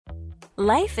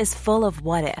Life is full of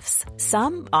what-ifs.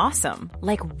 Some awesome,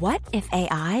 like what if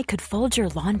AI could fold your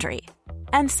laundry?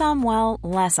 And some, well,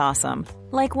 less awesome,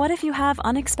 like what if you have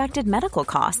unexpected medical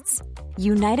costs?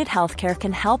 United Healthcare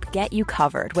can help get you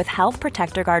covered with Health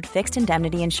Protector Guard fixed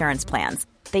indemnity insurance plans.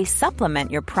 They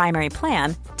supplement your primary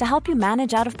plan to help you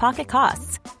manage out-of-pocket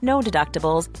costs. No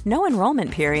deductibles, no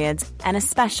enrollment periods, and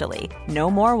especially no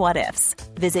more what-ifs.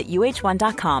 Visit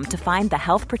uh1.com to find the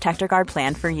Health Protector Guard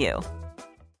plan for you.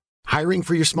 Hiring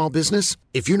for your small business?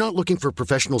 If you're not looking for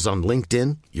professionals on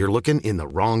LinkedIn, you're looking in the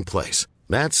wrong place.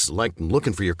 That's like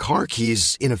looking for your car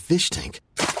keys in a fish tank.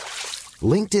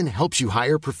 LinkedIn helps you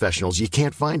hire professionals you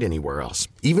can't find anywhere else,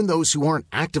 even those who aren't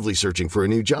actively searching for a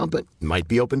new job but might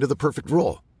be open to the perfect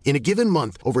role. In a given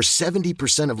month, over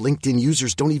 70% of LinkedIn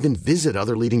users don't even visit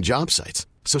other leading job sites.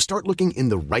 So start looking in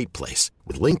the right place.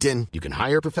 With LinkedIn, you can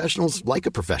hire professionals like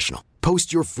a professional.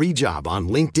 Post your free job on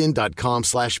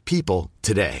linkedin.com/people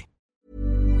today.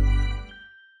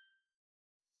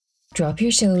 Drop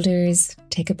your shoulders,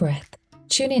 take a breath,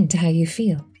 tune in to how you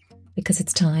feel, because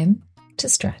it's time to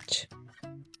stretch.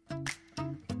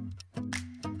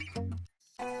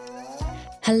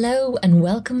 Hello and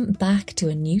welcome back to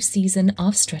a new season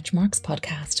of Stretch Marks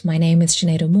podcast. My name is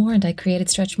Sinead O'Moore and I created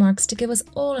Stretch Marks to give us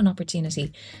all an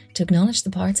opportunity to acknowledge the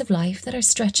parts of life that are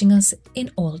stretching us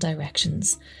in all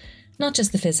directions. Not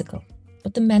just the physical,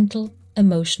 but the mental,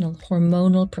 emotional,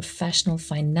 hormonal, professional,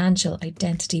 financial,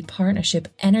 identity, partnership,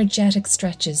 energetic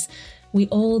stretches we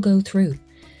all go through.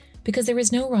 Because there is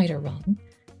no right or wrong,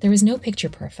 there is no picture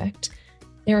perfect,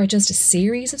 there are just a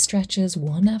series of stretches,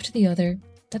 one after the other,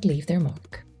 that leave their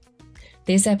mark.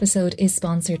 This episode is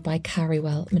sponsored by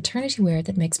Carrywell, maternity wear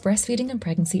that makes breastfeeding and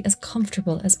pregnancy as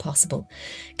comfortable as possible.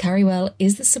 Carrywell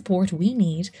is the support we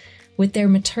need with their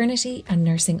maternity and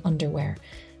nursing underwear,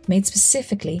 made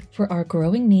specifically for our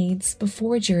growing needs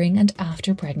before, during and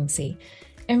after pregnancy.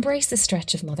 Embrace the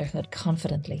stretch of motherhood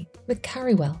confidently with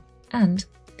Carrywell and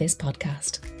this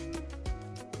podcast.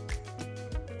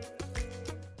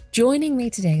 Joining me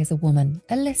today is a woman,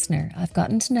 a listener I've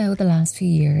gotten to know the last few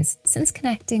years since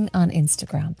connecting on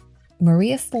Instagram.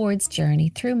 Maria Forde's journey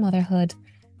through motherhood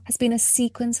has been a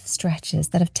sequence of stretches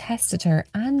that have tested her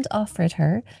and offered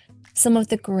her some of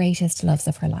the greatest loves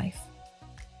of her life.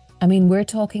 I mean, we're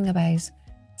talking about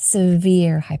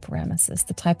severe hyperemesis,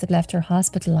 the type that left her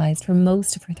hospitalised for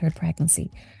most of her third pregnancy,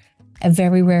 a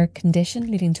very rare condition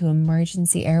leading to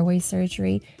emergency airway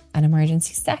surgery and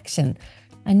emergency section,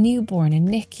 a newborn in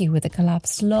NICU with a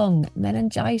collapsed lung,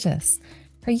 meningitis,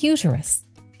 her uterus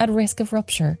at risk of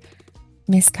rupture,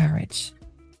 miscarriage.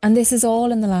 And this is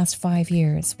all in the last 5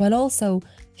 years, while also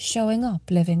showing up,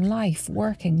 living life,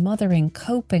 working, mothering,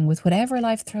 coping with whatever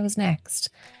life throws next.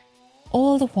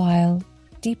 All the while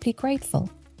deeply grateful,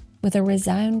 with a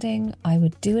resounding, I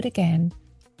would do it again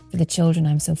for the children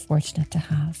I'm so fortunate to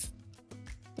have.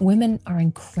 Women are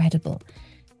incredible.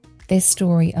 This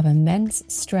story of immense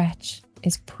stretch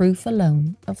is proof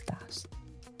alone of that.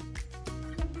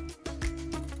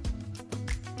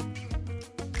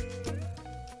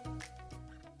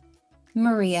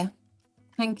 Maria,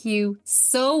 thank you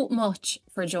so much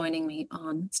for joining me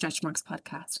on Stretch Marks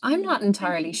podcast. I'm not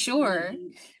entirely sure.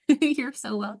 You're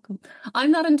so welcome.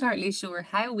 I'm not entirely sure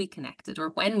how we connected or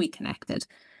when we connected.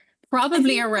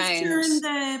 Probably around during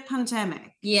the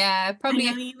pandemic. Yeah, probably.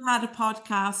 I know you had a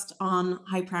podcast on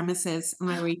Hyperemesis and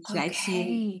I reached out to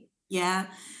you. Yeah.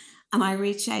 And I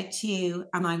reached out to you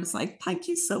and I was like, thank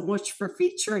you so much for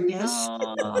featuring it.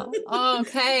 Oh,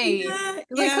 okay. I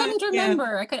couldn't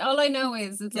remember. All I know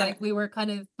is it's like we were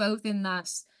kind of both in that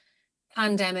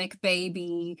pandemic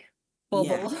baby bubble.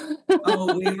 Yeah.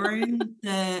 Oh, we were in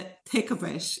the thick of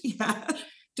it. Yeah.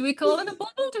 Do we call it a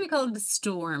bubble? Do we call it a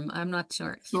storm? I'm not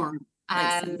sure. Storm.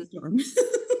 Storm.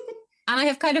 And I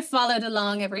have kind of followed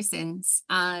along ever since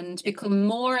and become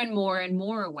more and more and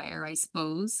more aware, I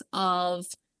suppose, of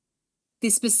the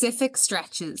specific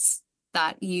stretches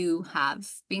that you have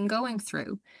been going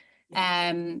through.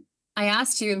 I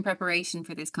asked you in preparation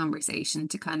for this conversation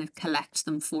to kind of collect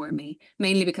them for me,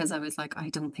 mainly because I was like, I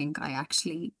don't think I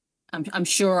actually, I'm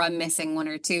sure I'm missing one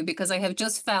or two, because I have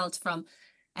just felt from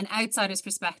an outsider's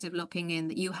perspective looking in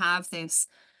that you have this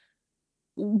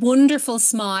wonderful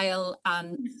smile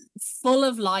and full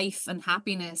of life and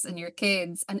happiness and your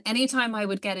kids. And anytime I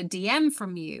would get a DM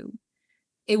from you,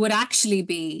 it would actually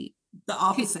be the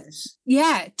opposite.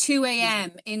 2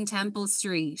 a.m. in Temple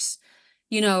Street,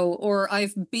 or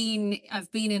I've been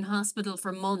in hospital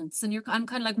for months, and I'm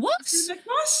kind of like, what? Like,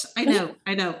 what? I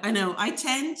know. I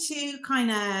tend to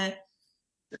kind of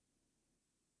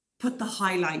put the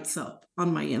highlights up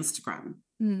on my Instagram,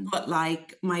 but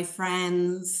like my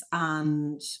friends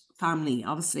and family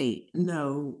obviously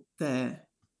know the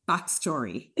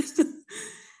backstory.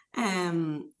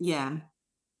 Yeah.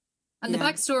 And the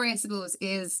backstory, I suppose,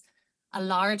 is a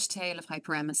large tale of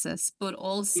hyperemesis, but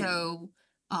also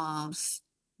of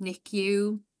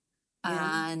NICU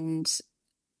and,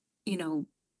 you know,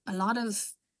 a lot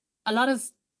of,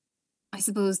 I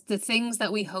suppose, the things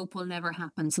that we hope will never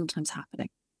happen sometimes happening.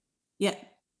 Yeah,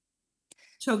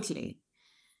 totally.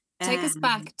 Take us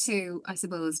back to, I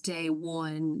suppose, day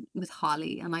one with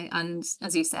Holly. And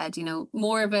as you said, you know,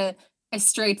 more of a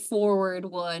straightforward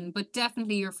one, but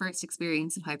definitely your first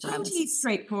experience of hyperemesis. Totally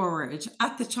straightforward.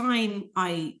 At the time,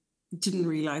 I didn't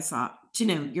realize that. You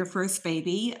know, your first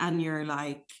baby and you're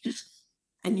like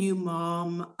a new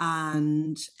mom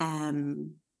and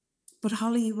but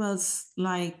Holly was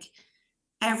like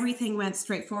everything went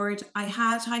straightforward. I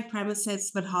had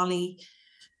hyperemesis with Holly,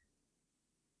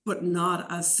 but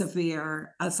not as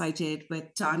severe as I did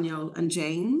with Daniel and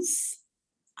James.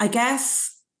 I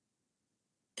guess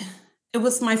it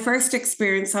was my first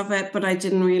experience of it, but I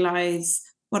didn't realize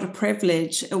what a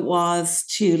privilege it was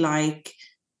to like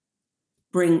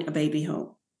bring a baby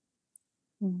home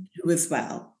who was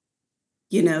well.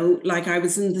 You know, like I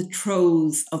was in the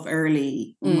throes of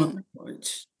early motherhood.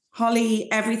 Holly,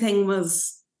 everything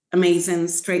was amazing,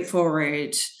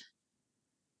 straightforward.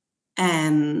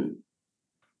 You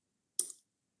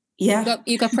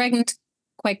got pregnant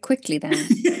quite quickly then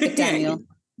with Daniel.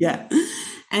 Yeah.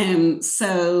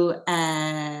 So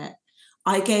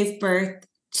I gave birth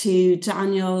to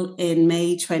Daniel in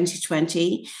May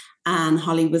 2020 and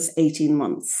Holly was 18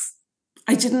 months.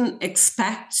 I didn't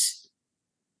expect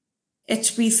it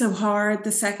to be so hard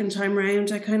the second time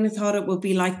round. I kind of thought it would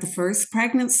be like the first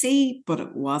pregnancy, but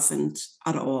it wasn't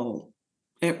at all.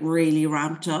 It really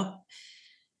ramped up.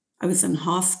 I was in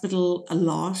hospital a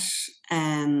lot.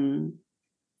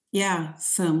 Yeah,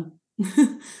 so...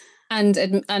 and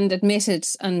admitted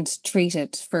and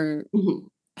treated for...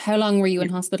 How long were you in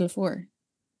hospital for?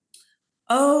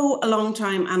 Oh, a long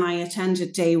time. And I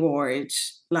attended day ward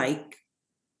like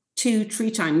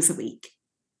 2-3 times a week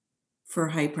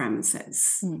for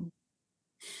hyperemesis.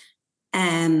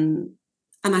 And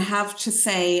I have to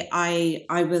say, I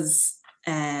was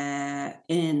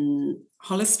in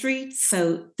Hollis Street,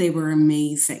 so they were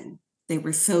amazing. They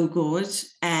were so good.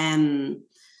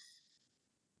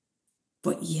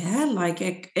 But yeah, like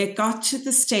it got to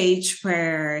the stage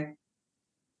where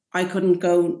I couldn't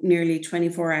go nearly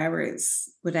 24 hours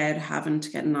without having to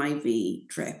get an IV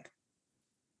drip.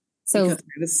 So, because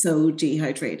I was so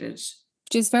dehydrated.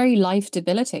 Which is very life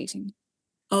debilitating.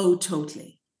 Oh,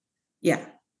 totally. Yeah.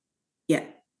 Yeah.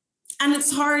 And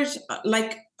it's hard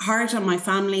on my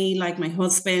family, like my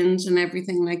husband and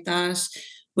everything like that,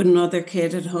 with another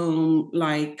kid at home,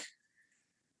 like,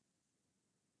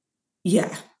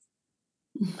 yeah.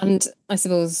 And I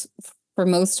suppose for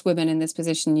most women in this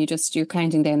position, you're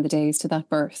counting down the days to that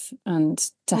birth and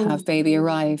to have baby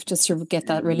arrive, just to get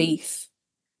that relief.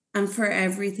 And for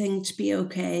everything to be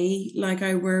okay. Like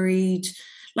I worried,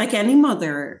 like any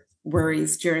mother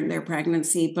worries during their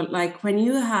pregnancy, but like when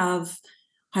you have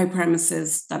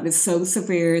hyperemesis that is so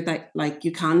severe that like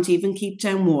you can't even keep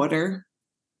down water,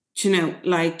 you know,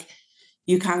 like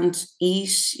you can't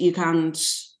eat, you can't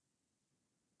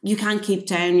keep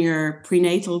down your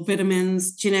prenatal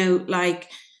vitamins, you know, like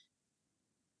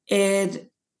it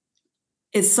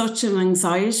is such an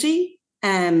anxiety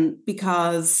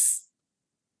because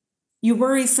you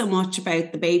worry so much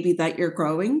about the baby that you're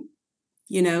growing,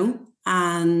 you know,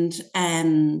 and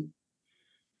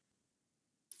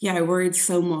yeah, I worried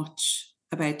so much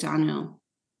about Daniel.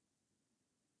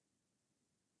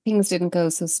 Things didn't go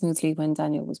so smoothly when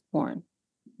Daniel was born.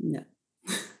 No.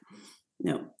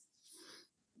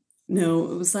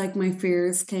 No, it was like my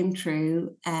fears came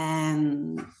true.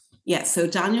 Yeah, so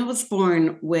Daniel was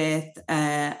born with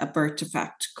a birth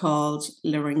defect called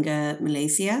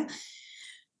laryngomalacia,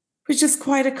 which is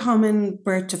quite a common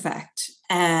birth defect.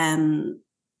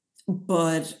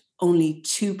 But only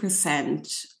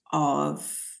 2%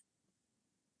 of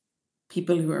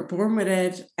people who are born with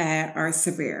it are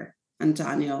severe. And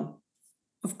Daniel,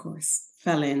 of course,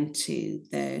 fell into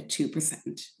the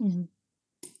 2%.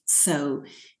 So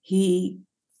he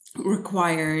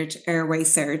required airway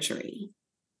surgery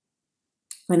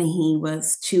when he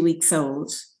was 2 weeks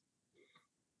old.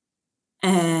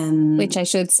 Which I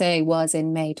should say was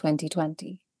in May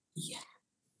 2020. Yeah.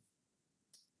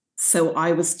 So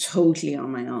I was totally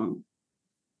on my own.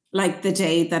 Like the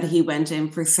day that he went in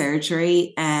for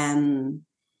surgery,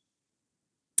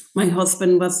 my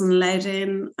husband wasn't let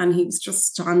in and he was just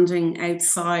standing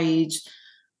outside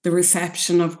the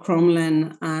reception of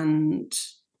Crumlin and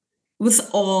it was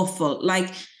awful.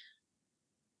 Like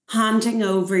handing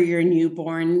over your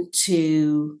newborn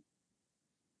to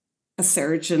a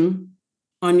surgeon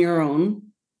on your own.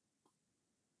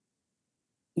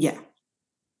 Yeah,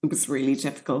 it was really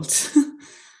difficult.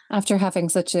 After having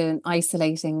such an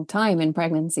isolating time in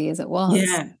pregnancy as it was.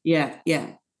 Yeah.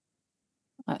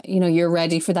 You're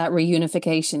ready for that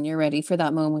reunification. You're ready for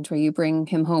that moment where you bring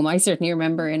him home. I certainly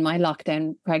remember in my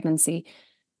lockdown pregnancy,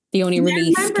 the only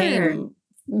relief came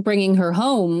bringing her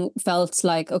home. Felt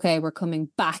like, okay, we're coming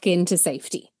back into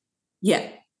safety. Yeah.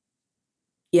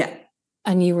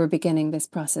 And you were beginning this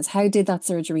process. How did that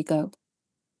surgery go?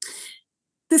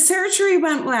 The surgery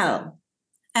went well,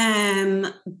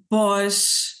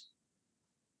 but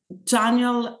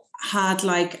Daniel had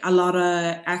like a lot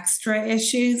of extra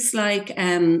issues, like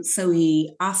so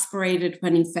he aspirated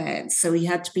when he fed, so he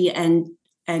had to be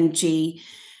NG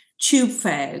tube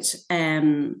fed,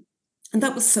 and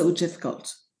that was so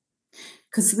difficult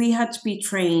because we had to be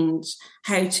trained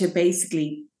how to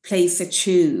basically place a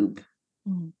tube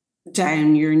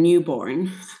down your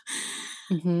newborn.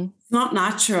 Mm-hmm. It's not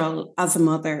natural as a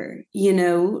mother,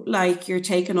 like you're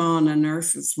taking on a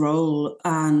nurse's role,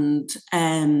 and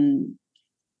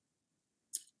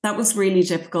that was really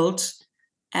difficult.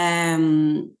 At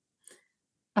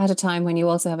a time when you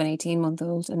also have an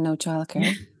 18-month-old and no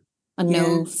childcare and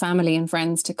no family and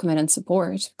friends to come in and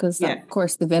support, because of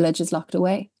course the village is locked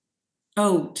away.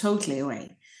 Oh, totally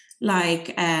away.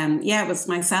 Like, it was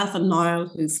myself and Niall,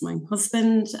 who's my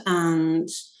husband. And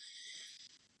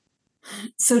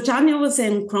so Daniel was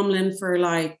in Crumlin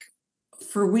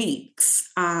for weeks,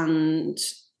 and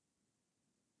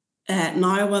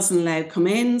Niall wasn't allowed to come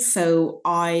in. So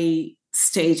I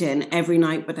stayed in every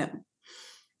night with him.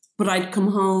 But I'd come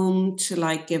home to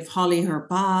like give Holly her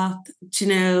bath,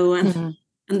 and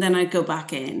then I'd go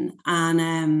back in.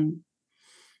 And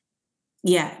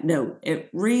it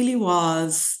really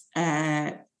was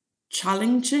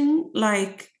challenging.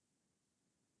 Like,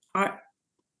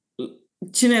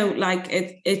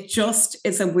 it just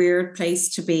is a weird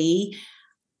place to be,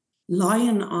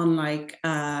 lying on like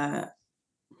a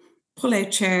pull-out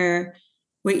chair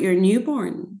with your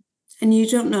newborn, and you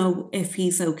don't know if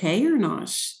he's okay or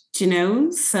not.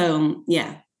 So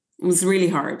it was really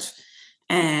hard.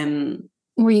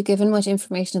 Were you given much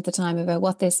information at the time about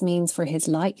what this means for his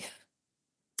life?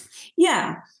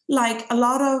 Yeah, like a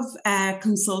lot of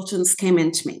consultants came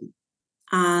into me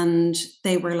and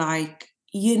they were like,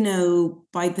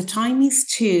 by the time he's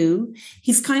 2,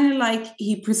 he's kind of like,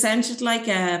 he presented like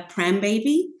a prem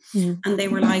baby. And they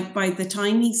were like, by the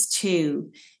time he's 2,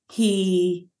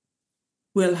 he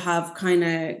will have kind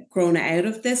of grown out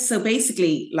of this. So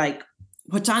basically, like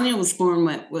what Daniel was born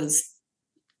with was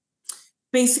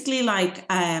basically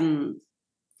like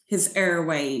his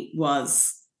airway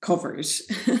was covered.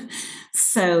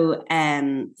 So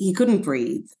he couldn't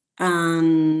breathe.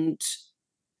 And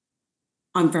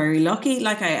I'm very lucky.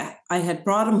 Like I had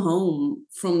brought him home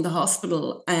from the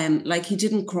hospital. Like he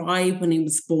didn't cry when he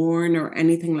was born or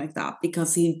anything like that,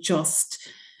 because he just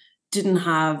didn't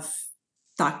have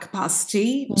that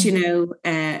capacity,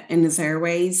 in his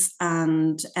airways.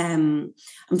 And I'm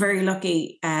very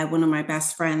lucky. One of my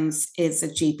best friends is a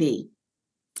GP,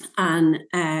 and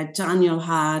Daniel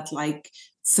had like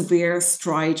severe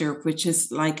stridor, which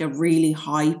is like a really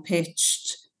high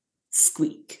pitched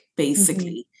squeak,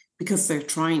 basically, because they're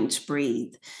trying to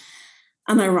breathe.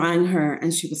 And I rang her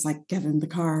and she was like, get in the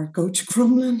car, go to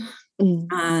Crumlin.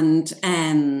 And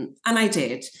I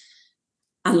did.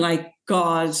 And like,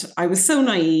 God, I was so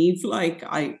naive. Like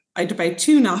I had about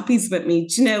 2 nappies with me.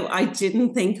 I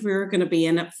didn't think we were going to be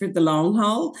in it for the long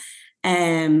haul.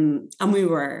 And we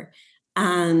were.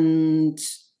 And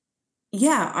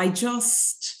I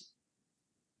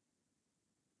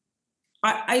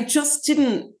just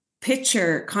didn't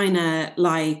picture kind of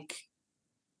like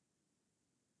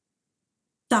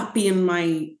that being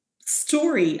my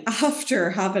story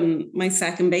after having my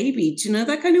second baby. Do you know,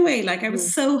 that kind of way? Like I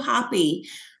was so happy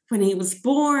when he was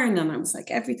born and I was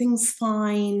like, everything's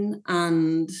fine.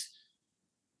 And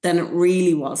then it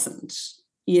really wasn't,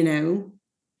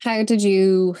 How did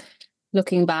you,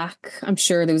 looking back, I'm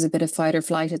sure there was a bit of fight or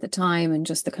flight at the time and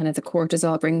just the kind of the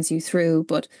cortisol brings you through,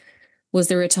 but was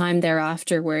there a time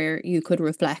thereafter where you could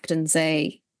reflect and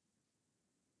say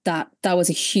that was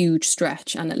a huge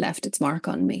stretch and it left its mark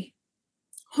on me?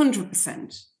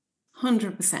 100%.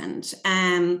 100%.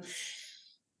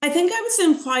 I think I was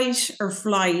in fight or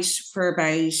flight for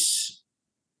about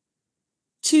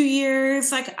 2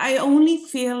 years. Like I only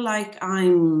feel like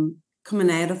I'm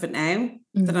coming out of it now,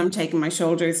 that I'm taking my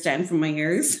shoulders down from my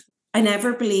ears. I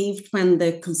never believed when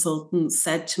the consultant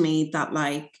said to me that,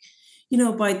 like,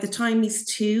 by the time he's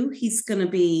 2, he's going to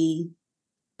be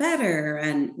better,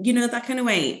 and that kind of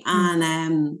way.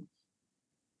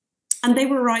 And they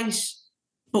were right.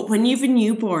 But when you've a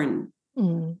newborn,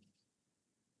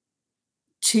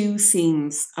 2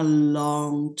 seems a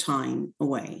long time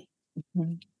away.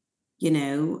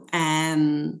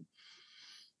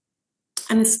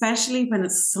 And especially when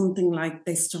it's something like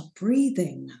they stop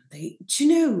breathing,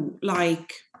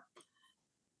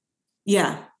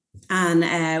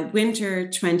 and winter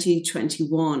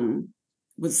 2021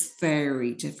 was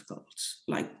very difficult.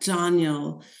 Like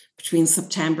Daniel, between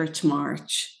September to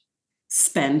March,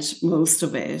 spent most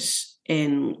of it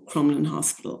in Crumlin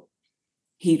Hospital.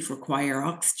 He'd require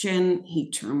oxygen,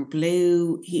 he'd turn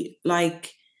blue,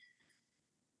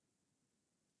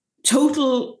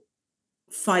 total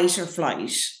fight or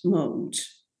flight mode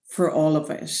for all of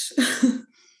it.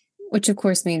 Which of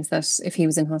course means that if he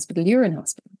was in hospital, you're in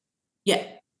hospital. Yeah.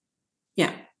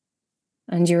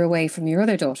 And you're away from your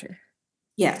other daughter.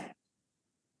 Yeah.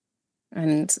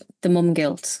 And the mum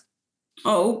guilt.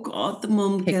 Oh God, the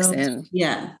mum guilt. In.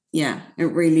 Yeah, it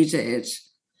really did.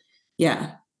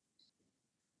 Yeah.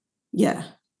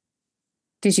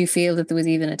 Did you feel that there was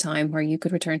even a time where you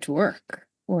could return to work,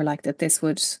 or like that this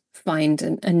would find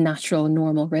a natural,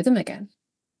 normal rhythm again?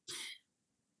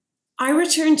 I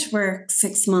returned to work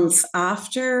 6 months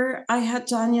after I had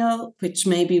Daniel, which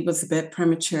maybe was a bit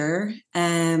premature,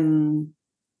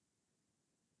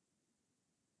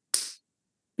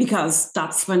 because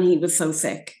that's when he was so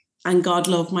sick. And God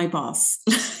love my boss.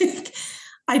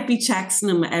 I'd be texting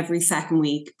him every second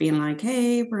week, being like,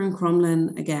 hey, we're in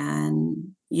Crumlin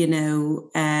again,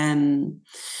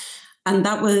 and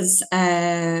that was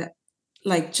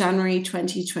like January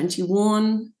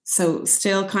 2021. So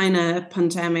still kind of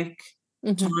pandemic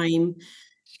time.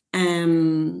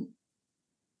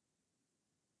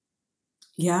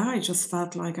 I just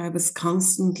felt like I was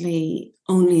constantly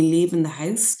only leaving the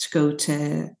house to go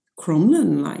to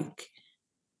Crumlin,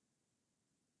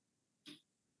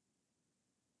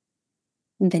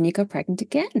 And then you got pregnant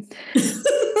again.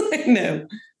 I know.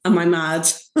 Am I mad?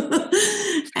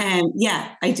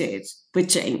 I did, with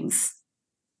James,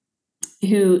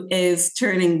 who is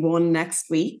turning 1 next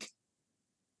week.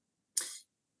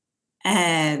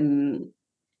 He's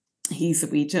a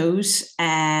wee dote.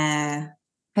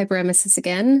 Hyperemesis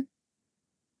again?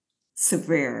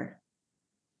 Severe.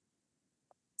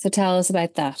 So tell us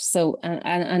about that. So,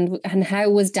 and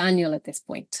how was Daniel at this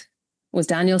point? Was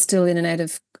Daniel still in and out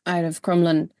of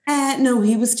Crumlin? No,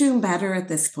 he was doing better at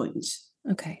this point.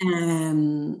 Okay.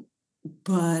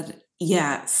 But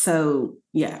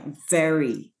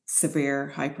very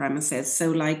severe hyperemesis.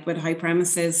 So with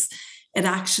hyperemesis, it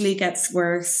actually gets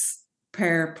worse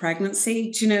per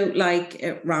pregnancy.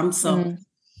 It ramps up.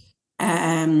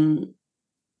 I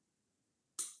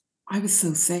was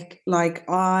so sick.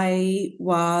 I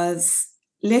was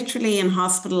literally in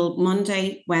hospital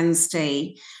Monday,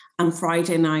 Wednesday, and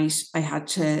Friday night. I had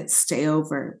to stay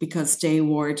over because day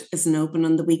ward isn't open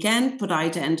on the weekend, but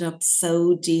I'd end up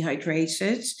so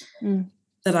dehydrated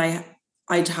that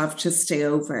I'd have to stay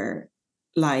over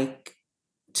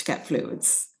to get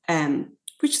fluids,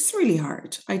 which is really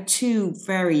hard. I had 2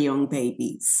 very young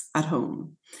babies at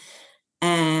home.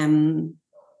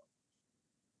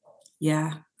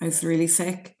 I was really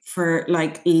sick for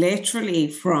literally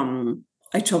from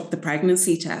I took the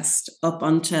pregnancy test up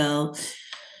until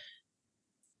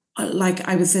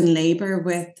I was in labor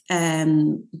with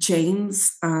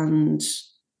James, and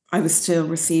I was still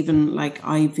receiving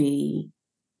IV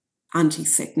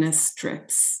anti-sickness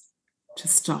drips to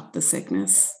stop the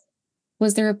sickness.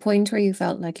 Was there a point where you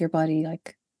felt like your body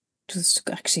just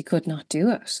actually could not do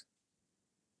it?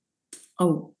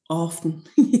 Oh, often.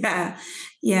 Yeah.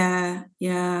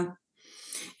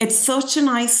 It's such an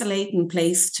isolating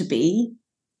place to be.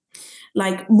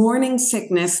 Morning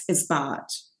sickness is bad,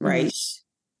 right?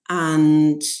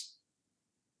 And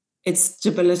it's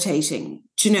debilitating,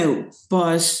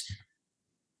 but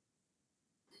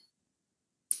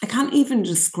I can't even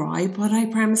describe what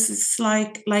hyperemesis is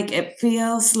like. It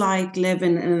feels like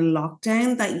living in a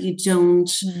lockdown that you don't...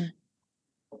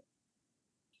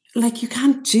 you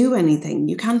can't do anything.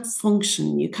 You can't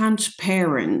function. You can't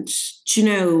parent.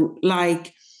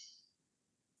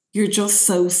 You're just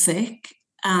so sick.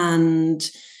 And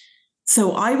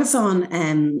so I was on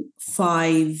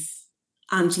 5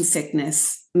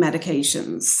 anti-sickness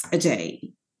medications a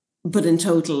day, but in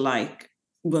total,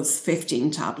 was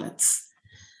 15 tablets.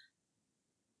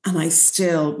 And I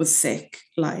still was sick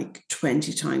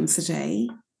 20 times a day.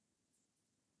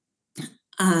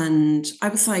 And I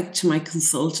was to my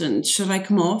consultant, should I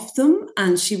come off them?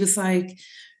 And she was like,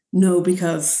 no,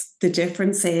 because the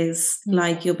difference is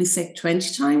you'll be sick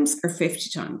 20 times or 50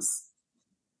 times.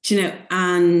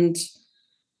 and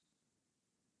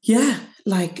yeah,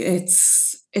 like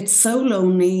it's so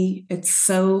lonely. It's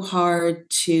so hard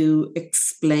to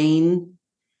explain.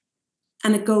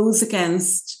 And it goes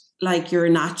against like your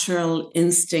natural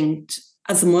instinct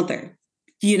as a mother.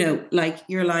 Like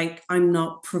you're like, I'm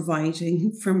not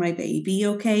providing for my baby,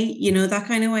 okay? That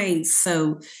kind of way.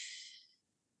 So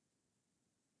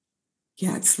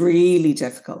yeah, it's really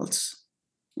difficult.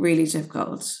 Really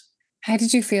difficult. How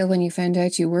did you feel when you found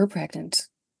out you were pregnant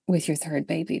with your third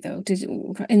baby, though?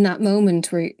 In that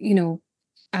moment where,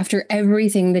 after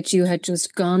everything that you had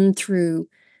just gone through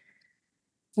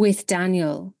with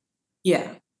Daniel,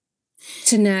 yeah,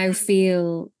 to now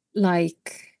feel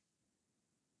like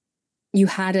you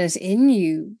had it in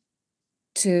you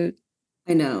to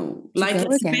I know. Like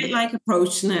it's again. a bit like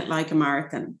approaching it like a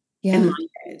marathon in my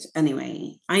head.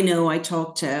 Anyway, I know I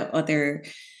talked to other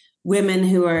women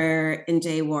who are in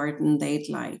day ward and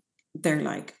they're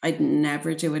like, I'd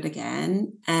never do it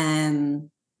again.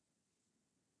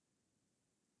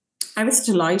 I was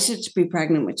delighted to be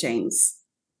pregnant with James.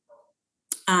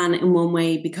 And in one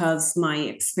way, because my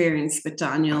experience with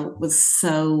Daniel was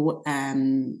so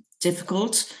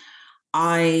difficult,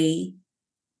 I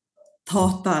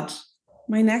thought that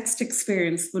my next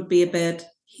experience would be a bit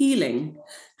healing.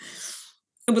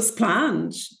 It was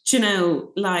planned,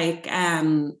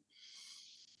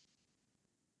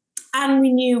 and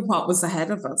we knew what was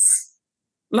ahead of us.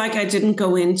 Like I didn't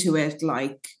go into it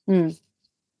like...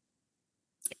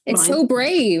 It's so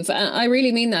brave. I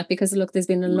really mean that, because look, there's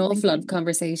been an awful lot of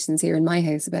conversations here in my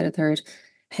house about a third,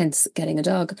 hence getting a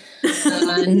dog.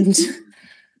 And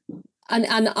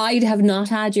and I'd have not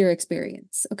had your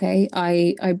experience. Okay.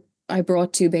 I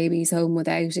brought two babies home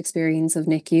without experience of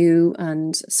NICU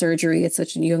and surgery at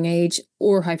such a young age,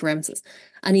 or hyperemesis.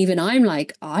 And even I'm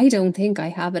like, I don't think I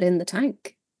have it in the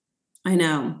tank. I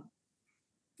know.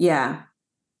 Yeah.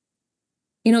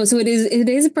 So it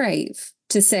is brave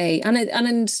to say, and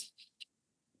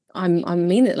I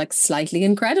mean it like slightly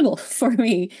incredible for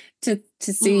me to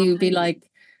see you be like,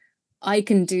 I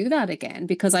can do that again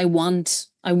because I want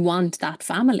that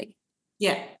family.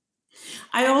 Yeah.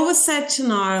 I always said to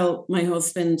Niall, my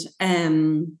husband,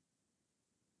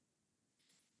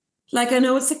 like I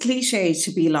know it's a cliche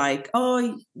to be like,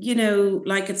 oh,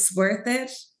 like it's worth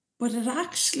it, but it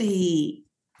actually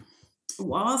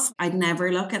was. I'd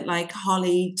never look at like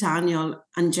Holly, Daniel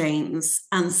and James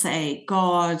and say,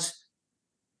 God,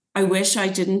 I wish I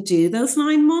didn't do those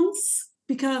 9 months,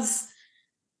 because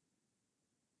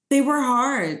they were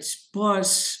hard,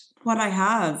 but what I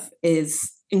have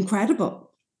is incredible.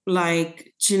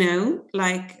 Like,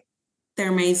 like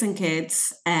they're amazing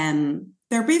kids and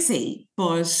they're busy,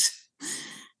 but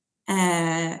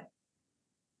I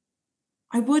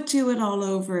would do it all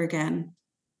over again.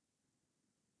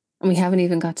 And we haven't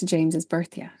even got to James's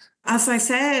birth yet. As I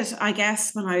said, I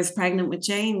guess when I was pregnant with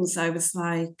James, I was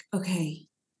like, okay,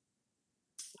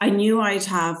 I knew I'd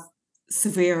have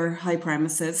severe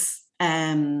hyperemesis.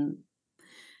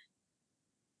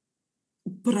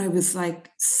 But I was like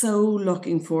so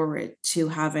looking forward to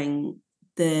having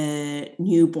the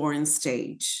newborn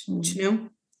stage,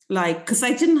 like, because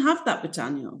I didn't have that with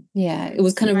Daniel. Yeah, it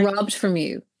was kind of robbed from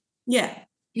you. Yeah.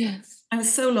 Yes. I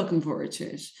was so looking forward to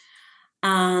it.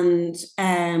 And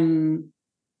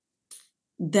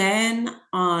then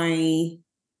I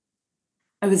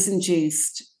was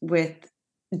induced with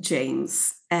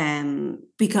James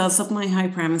because of my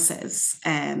hyperemesis,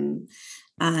 and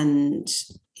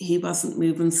he wasn't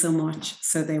moving so much.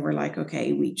 So they were like,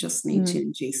 okay, we just need to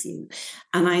induce you.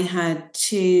 And I had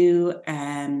 2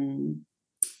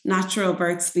 natural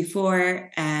births before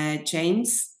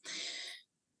James.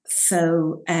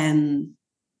 So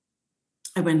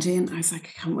I went in, I was like,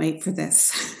 I can't wait for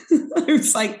this. I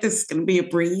was like, this is going to be a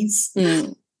breeze.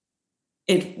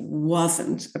 It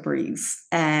wasn't a breeze.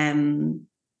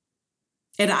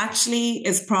 It actually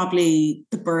is probably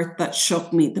the birth that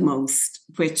shook me the most,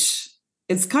 which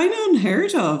is kind of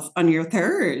unheard of on your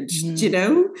third,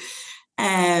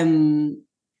 I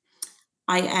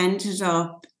ended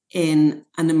up in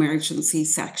an emergency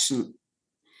section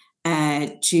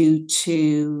due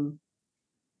to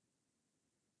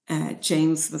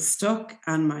James was stuck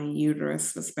and my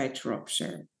uterus was about to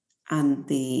rupture. And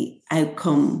the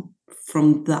outcome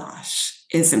from that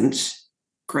isn't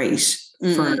great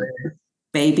for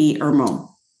baby or mum.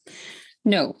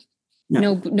 No.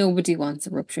 Nobody wants a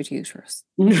ruptured uterus.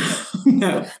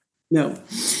 No.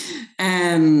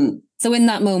 So in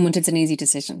that moment, it's an easy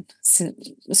decision.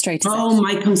 Straight to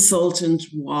my consultant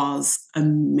was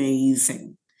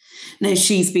amazing. Now,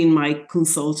 she's been my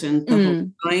consultant the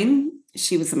whole time.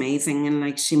 she was amazing, and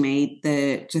like she made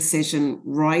the decision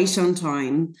right on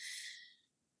time.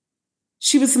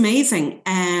 She was amazing.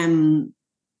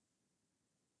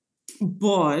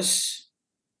 But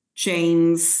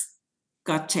James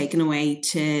got taken away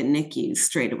to NICU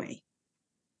straight away.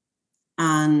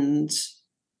 And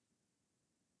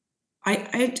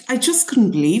I just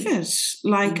couldn't believe it.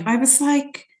 Like, I was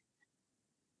like,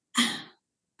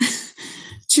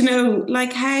 do you know,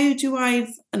 like, how do I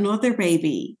have another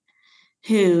baby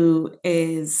who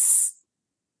is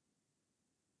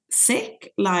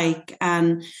sick? Like,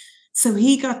 and so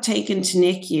he got taken to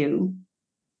NICU.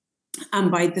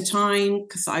 And by the time,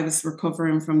 because I was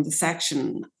recovering from the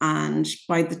section, and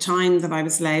by the time that I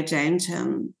was laid down to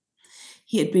him,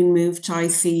 he had been moved to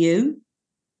ICU.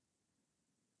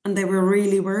 And they were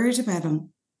really worried about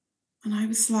him. And I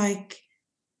was like,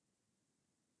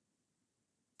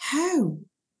 how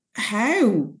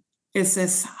is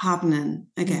this happening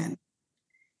again?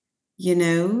 You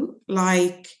know,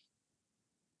 like,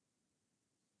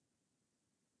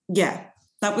 yeah,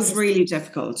 that was really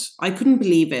difficult. I couldn't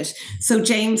believe it. So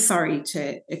James, sorry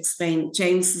to explain,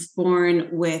 James was born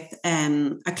with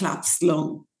a collapsed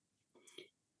lung.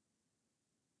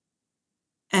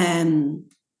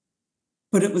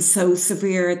 But it was so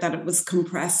severe that it was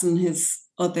compressing his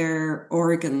other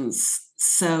organs.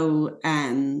 So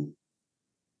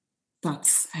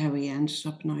that's how he ended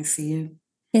up in ICU.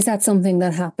 Is that something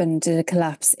that happened, did it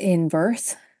collapse in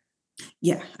birth?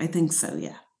 Yeah, I think so,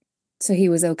 yeah. So he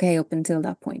was okay up until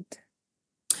that point?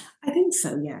 I think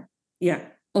so, yeah. Yeah.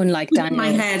 Unlike Daniel. In my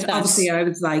head, obviously, I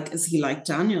was like, is he like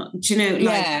Daniel? Do you know?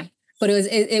 Like, yeah, but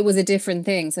it was a different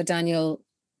thing. So Daniel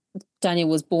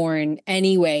was born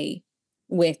anyway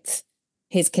with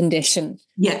his condition.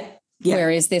 Yeah.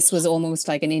 Whereas this was almost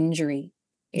like an injury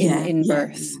in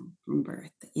birth. Yeah, from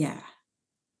birth, yeah.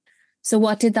 So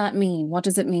what did that mean? What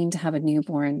does it mean to have a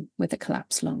newborn with a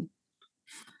collapsed lung?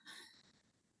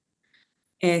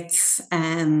 It's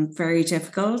very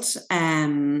difficult.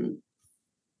 I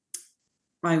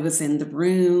was in the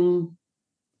room,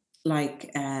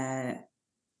 like in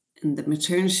the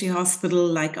maternity hospital,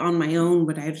 like on my own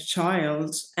without a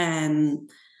child.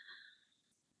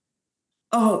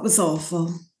 Oh, it was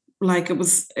awful. Like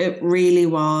it really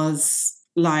was,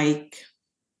 like,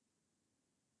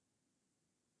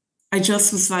 I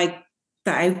just was like,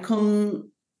 the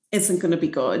outcome isn't going to be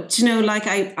good. You know, like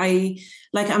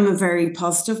I'm a very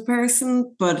positive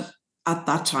person, but at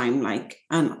that time, like,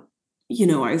 and you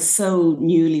know, I was so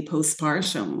newly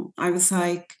postpartum. I was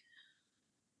like,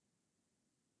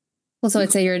 well, so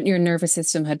I'd say your nervous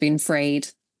system had been frayed.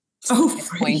 Oh,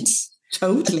 point.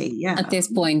 Totally, yeah. At this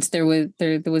point, there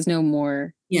was no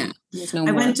more. Yeah,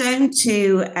 I went down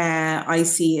to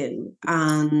ICU,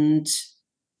 and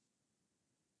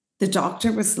the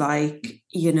doctor was like,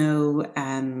 you know,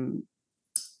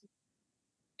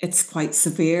 it's quite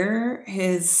severe,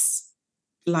 his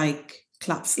like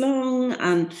collapsed lung,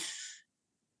 and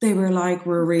they were like,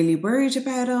 we're really worried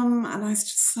about him. And I was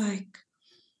just like,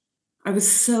 I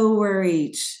was so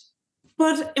worried.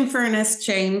 But in fairness,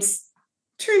 James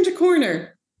turned a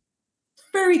corner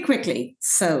very quickly.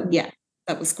 So yeah,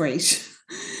 that was great.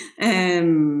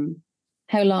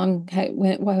 How long?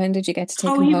 When did you get to take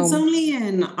him home? He was only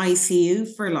in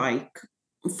ICU for like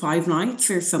 5 nights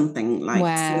or something. Like,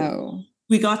 wow. So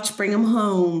we got to bring him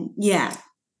home. Yeah.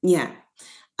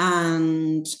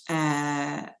 And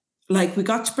like we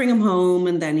got to bring him home,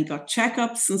 and then he got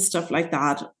checkups and stuff like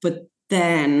that. But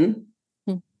then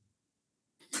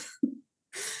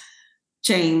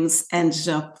James ended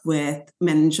up with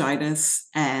meningitis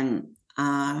at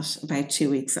about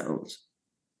 2 weeks old.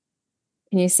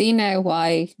 Can you see now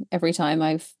why every time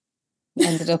I've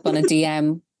ended up on a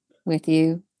DM with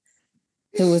you,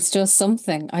 it was just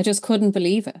something. I just couldn't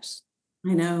believe it.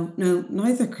 I know. No,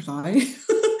 neither could I.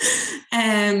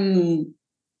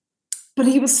 But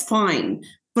he was fine.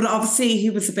 But obviously he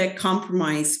was a bit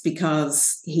compromised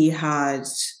because he had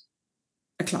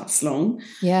a collapsed lung.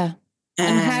 Yeah.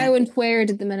 And how and where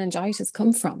did the meningitis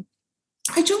come from?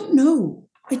 I don't know.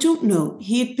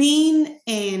 He'd been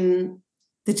in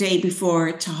the day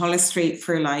before to Hollis Street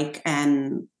for like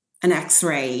an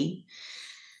X-ray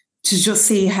to just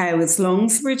see how his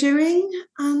lungs were doing.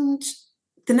 And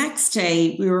the next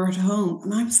day we were at home,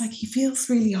 and I was like, he feels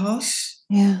really hot.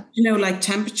 Yeah. You know, like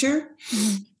temperature.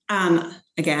 Mm-hmm. And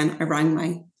again, I rang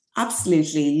my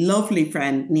absolutely lovely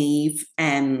friend, Neve,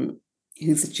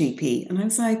 who's a GP. And I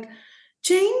was like,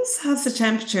 James has a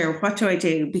temperature. What do I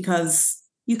do? Because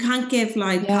you can't give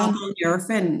like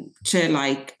Palmolurfin to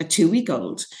like a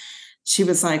 2-week-old. She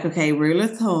was like, okay, rule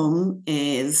of thumb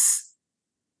is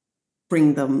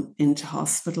bring them into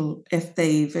hospital if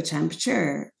they've a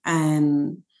temperature.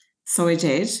 So I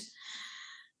did.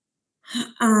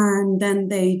 And then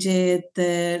they did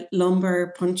the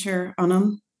lumbar puncture on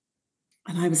him.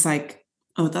 And I was like,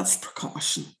 oh, that's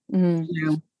precaution. You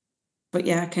know? But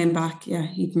yeah, came back. Yeah,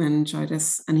 he'd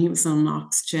meningitis and he was on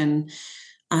oxygen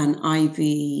and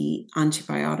IV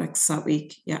antibiotics that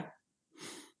week. Yeah.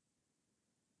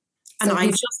 And So I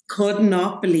just could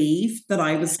not believe that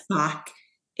I was back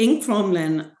in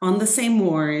Crumlin on the same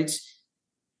ward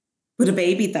with a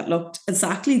baby that looked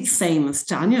exactly the same as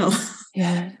Daniel.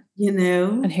 Yeah. You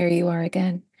know? And here you are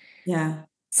again. Yeah.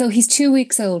 So he's 2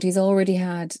 weeks old. He's already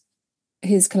had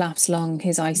his collapsed lung,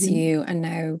 his ICU, and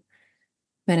now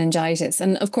meningitis.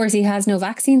 And of course, he has no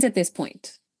vaccines at this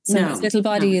point. So his little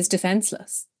body is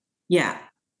defenseless. Yeah.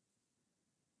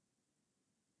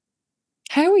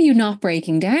 How are you not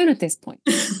breaking down at this point?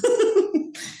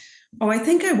 Oh, I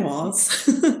think I was.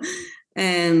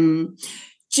 Do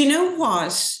you know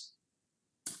what?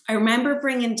 I remember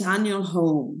bringing Daniel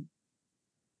home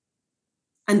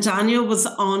and Daniel was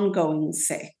ongoing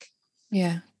sick.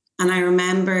 Yeah. And I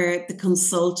remember the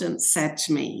consultant said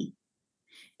to me,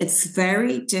 it's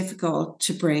very difficult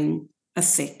to bring a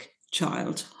sick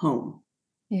child home.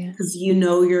 Yeah. Because you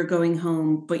know you're going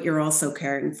home, but you're also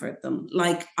caring for them.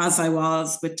 Like as I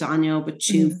was with Daniel, with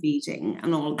tube feeding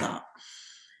and all that.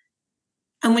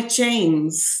 And with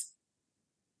James,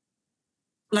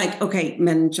 like, okay,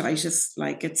 meningitis,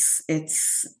 like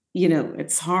it's, you know,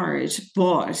 it's hard.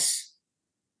 But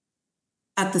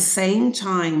at the same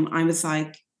time, I was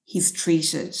like, he's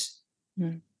treated.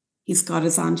 He's got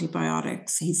his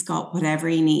antibiotics. He's got whatever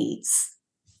he needs.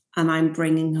 And I'm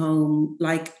bringing home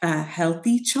like a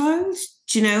healthy child,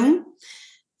 do you know?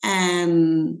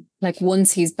 Like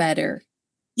once he's better.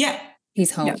 Yeah.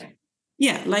 He's home.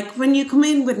 Yeah. Like when you come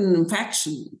in with an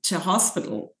infection to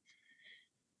hospital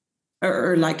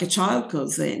or like a child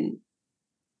goes in,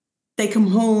 they come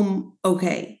home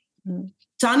okay.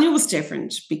 Daniel was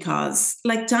different because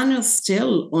like Daniel's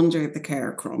still under the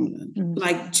care of Crumlin.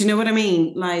 Like, do you know what I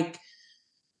mean? Like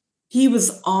he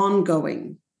was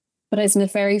ongoing. But isn't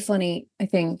it very funny, I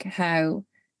think, how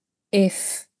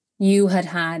if you had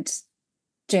had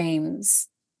James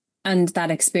and that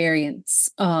experience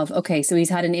of, okay, so he's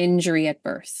had an injury at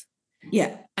birth.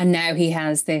 Yeah. And now he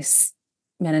has this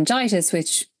meningitis,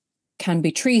 which can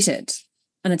be treated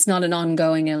and it's not an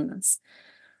ongoing illness.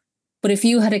 But if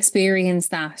you had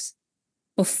experienced that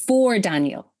before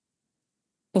Daniel,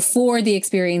 before the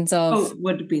experience of... Oh, it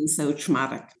would have been so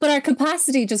traumatic. But our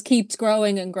capacity just keeps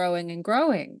growing and growing and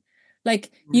growing.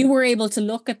 Like you were able to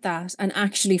look at that and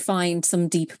actually find some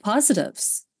deep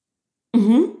positives.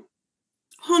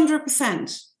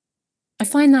 100%. I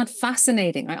find that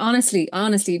fascinating. I honestly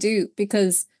do.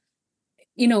 Because,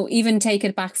 you know, even take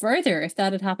it back further, if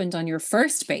that had happened on your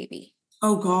first baby.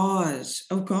 Oh, God.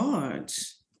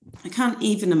 I can't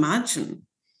even imagine.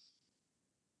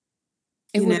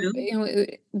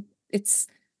 It's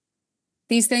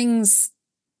these things,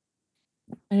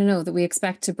 I don't know, that we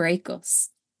expect to break us.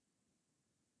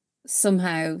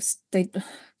 Somehow I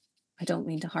don't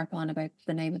mean to harp on about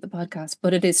the name of the podcast,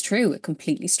 but it is true. It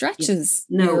completely stretches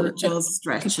it does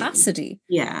stretch capacity.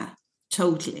 Yeah,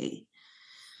 totally.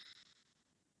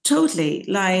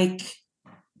 Like,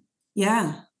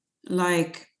 yeah,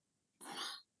 like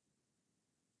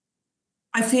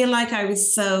I feel like I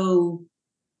was so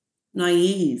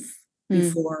naive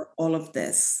before all of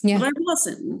this, but I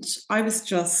wasn't. I was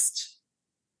just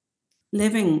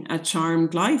living a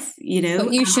charmed life, you know.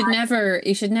 But you should never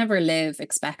live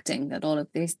expecting that all of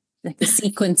these, like the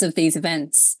sequence of these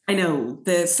events. I know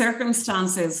the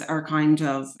circumstances are kind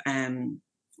of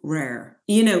rare,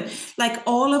 you know, like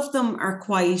all of them are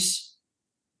quite,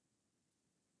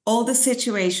 all the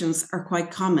situations are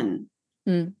quite common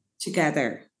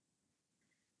together,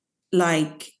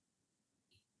 like,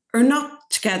 or not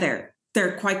together.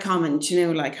 They're quite common, do you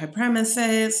know, like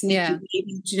hyperemesis. Yeah. Do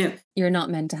you know? You're not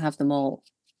meant to have them all.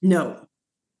 No.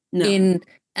 And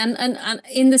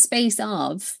in the space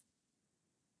of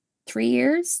 3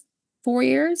 years, 4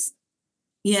 years?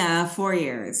 Yeah, 4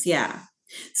 years. Yeah.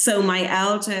 So my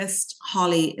eldest,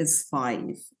 Holly, is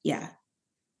 5. Yeah.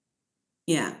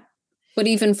 Yeah. But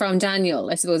even from Daniel,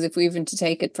 I suppose, if we even to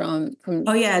take it from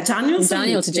oh yeah, Daniel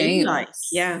to James.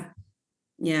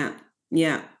 Yeah.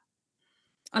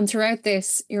 And throughout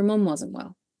this, your mum wasn't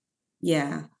well.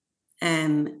 Yeah.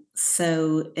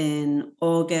 So in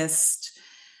August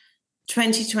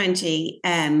 2020,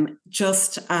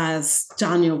 just as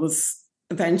Daniel was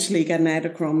eventually getting out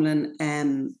of Crumlin,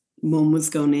 mum was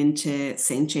going into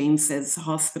St. James's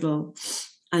Hospital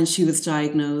and she was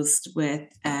diagnosed with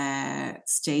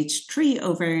stage 3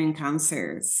 ovarian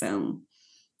cancer. So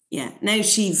yeah, now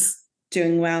she's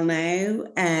doing well now.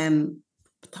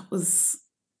 But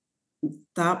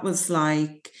that was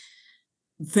like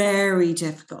very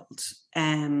difficult.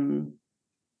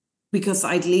 Because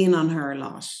I'd lean on her a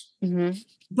lot. Mm-hmm.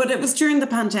 But it was during the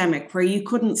pandemic where you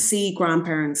couldn't see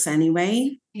grandparents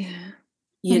anyway. Yeah.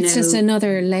 It's just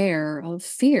another layer of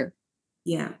fear.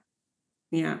 Yeah.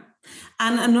 Yeah.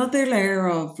 And another layer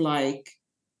of like,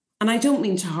 and I don't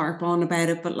mean to harp on about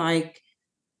it, but like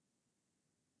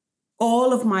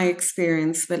all of my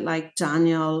experience with like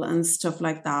Daniel and stuff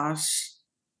like that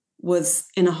was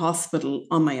in a hospital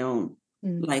on my own.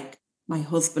 Like my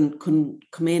husband couldn't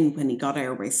come in when he got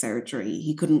airway surgery.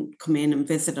 He couldn't come in and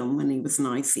visit him when he was in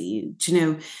ICU, you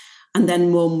know. And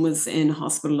then mum was in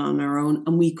hospital on her own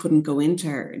and we couldn't go into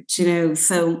her, you know.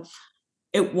 So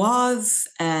it was,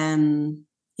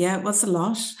 it was a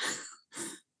lot,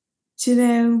 you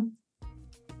know.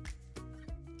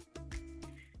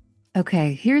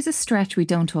 Okay, here's a stretch we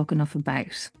don't talk enough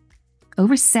about.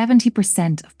 Over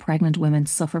 70% of pregnant women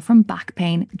suffer from back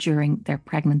pain during their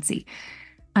pregnancy.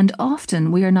 And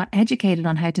often we are not educated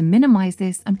on how to minimise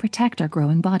this and protect our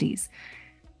growing bodies.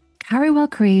 Carrywell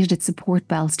created its support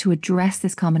belts to address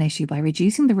this common issue by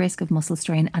reducing the risk of muscle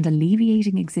strain and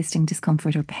alleviating existing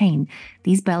discomfort or pain.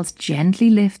 These belts gently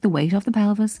lift the weight off the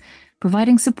pelvis,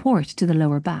 providing support to the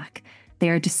lower back. They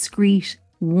are discreet,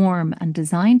 warm, and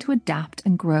designed to adapt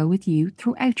and grow with you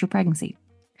throughout your pregnancy.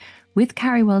 With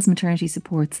Carrywell's maternity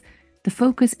supports, the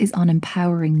focus is on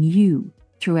empowering you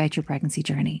throughout your pregnancy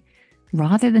journey,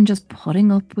 rather than just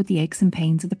putting up with the aches and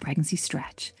pains of the pregnancy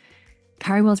stretch.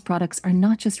 Carrywell's products are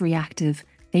not just reactive,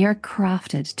 they are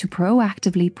crafted to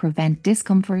proactively prevent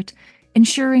discomfort,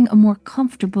 ensuring a more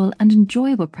comfortable and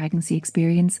enjoyable pregnancy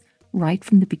experience right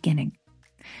from the beginning.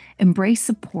 Embrace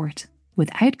support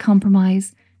without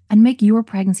compromise and make your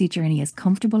pregnancy journey as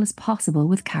comfortable as possible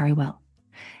with Carrywell.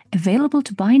 Available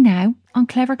to buy now on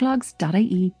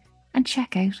cleverclogs.ie and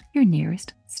check out your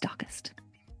nearest stockist.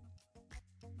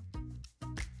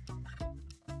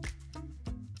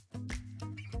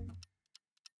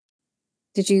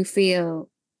 Did you feel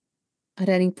at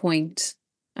any point,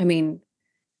 I mean,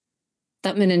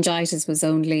 that meningitis was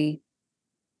only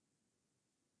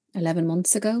 11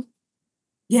 months ago?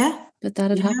 Yeah. That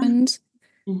had happened?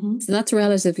 Mm-hmm. So that's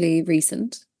relatively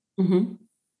recent in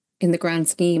the grand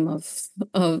scheme of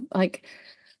like,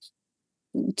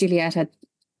 Juliet had,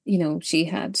 you know, she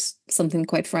had something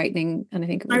quite frightening, and I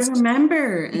think it was... I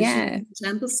remember. Yeah.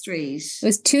 Temple Street. It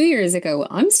was 2 years ago.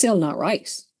 I'm still not right.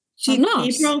 She had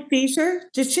a febrile seizure,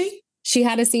 did she? She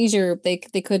had a seizure. They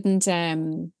couldn't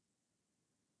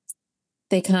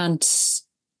they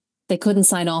couldn't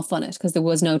sign off on it because there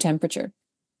was no temperature.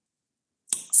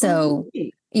 So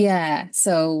yeah,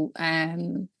 so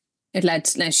it led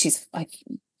to, now she's like,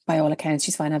 by all accounts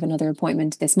she's fine. I have another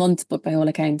appointment this month, but by all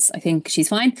accounts I think she's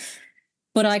fine.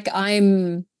 But like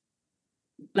I'm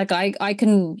like I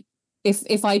can,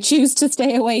 if I choose to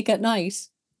stay awake at night,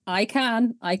 I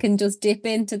can just dip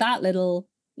into that little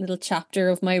chapter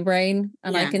of my brain,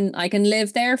 and I can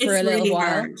live there for a little while.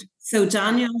 Hard. So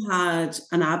Daniel had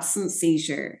an absent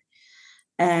seizure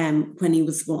when he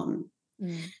was 1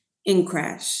 in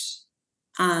creche,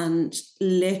 and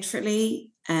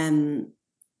literally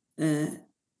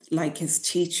like his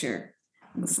teacher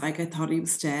was like, I thought he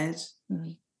was dead.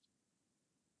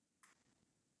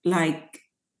 Like,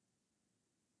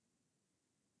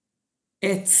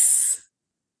 it's,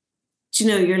 you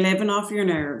know, you're living off your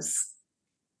nerves.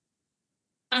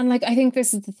 And like, I think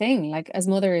this is the thing, like as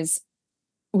mothers,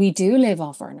 we do live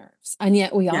off our nerves, and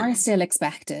yet we are still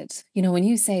expected. You know, when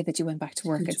you say that you went back to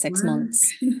work at 6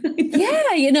 months,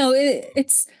 yeah, you know,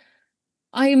 it's,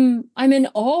 I'm in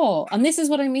awe. And this is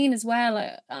what I mean as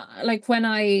well. Like when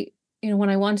I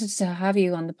wanted to have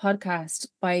you on the podcast,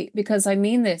 because I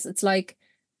mean this, it's like,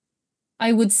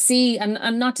 I would see, and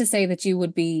not to say that you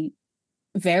would be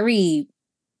very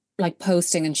like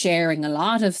posting and sharing a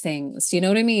lot of things, you know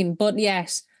what I mean? But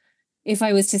yet, if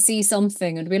I was to see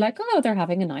something, it'd be like, oh, they're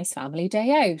having a nice family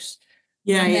day out.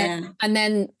 And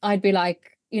then I'd be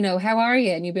like, you know, how are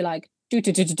you? And you'd be like, like,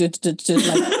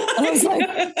 I was like,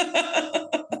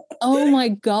 oh my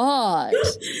God.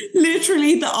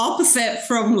 Literally the opposite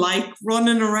from like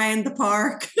running around the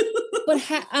park.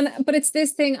 But it's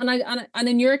this thing, and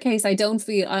in your case, I don't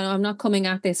feel, I'm not coming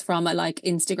at this from a like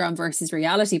Instagram versus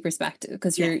reality perspective,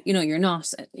 because you're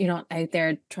not out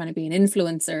there trying to be an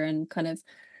influencer and kind of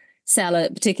sell a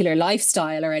particular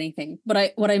lifestyle or anything.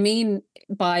 But what I mean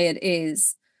by it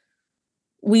is,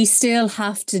 we still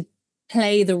have to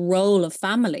play the role of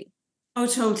family. Oh,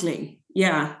 totally.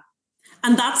 Yeah.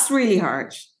 And that's really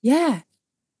hard. Yeah.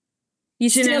 You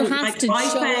Do still have to show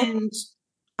up.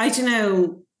 I don't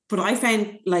know, but I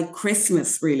found like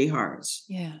Christmas really hard.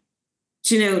 Yeah.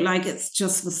 Do you know, like it's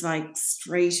just was like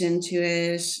straight into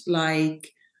it.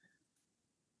 Like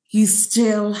you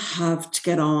still have to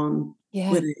get on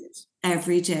with it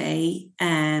every day.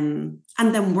 And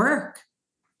then work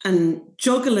and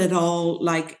juggle it all.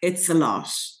 Like it's a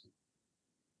lot.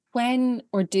 When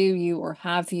or do you or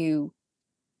have you,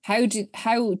 how do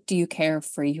you care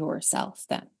for yourself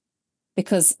then?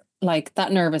 Because like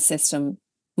that nervous system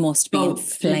must be in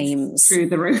flames. Through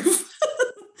the roof.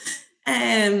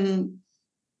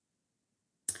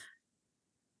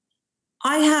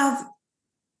 I have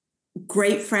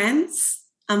great friends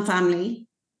and family.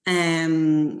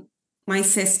 My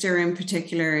sister in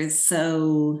particular is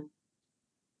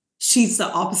she's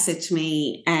the opposite to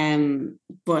me.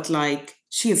 But like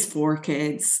she has 4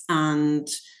 kids and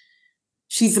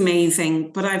she's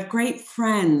amazing. But I have great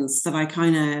friends that I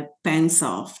kind of bounce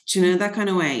off, do you know, that kind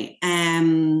of way.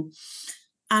 And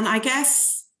I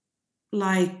guess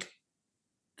like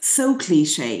so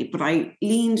cliche, but I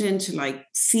leaned into like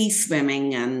sea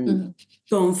swimming and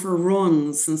going for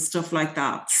runs and stuff like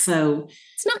that. So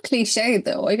it's not cliche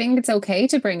though. I think it's okay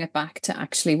to bring it back to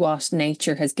actually what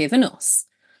nature has given us.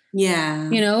 Yeah.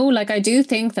 You know, like I do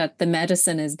think that the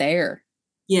medicine is there.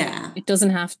 Yeah. It doesn't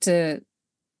have to,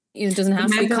 it doesn't have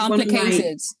to be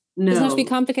complicated. It doesn't have to be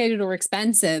complicated or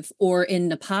expensive or in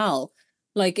Nepal.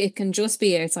 Like it can just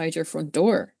be outside your front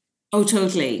door. Oh,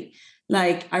 totally.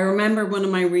 Like I remember one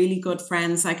of my really good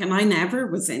friends, like, and I never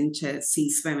was into sea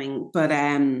swimming, but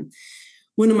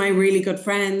one of my really good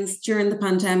friends during the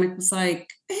pandemic was like,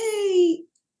 hey,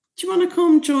 do you want to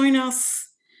come join us?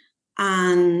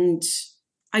 And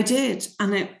I did.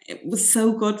 And it was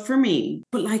so good for me.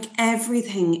 But like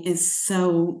everything is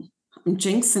so, I'm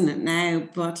jinxing it now,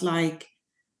 but like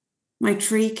my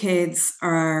 3 kids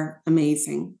are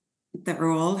amazing. They're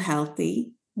all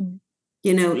healthy.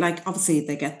 You know, like obviously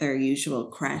they get their usual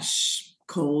crash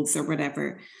colds or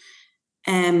whatever.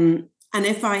 And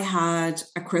if I had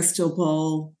a crystal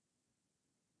ball,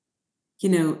 you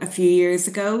know, a few years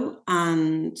ago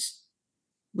and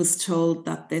was told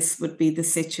that this would be the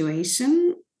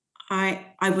situation, I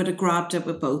would have grabbed it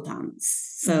with both hands.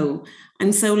 So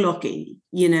I'm so lucky,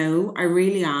 you know, I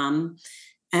really am.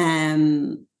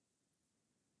 And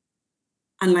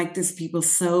like there's people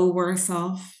so worse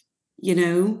off, you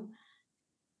know.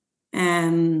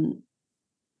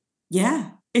 Yeah,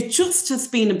 it just has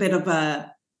been a bit of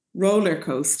a roller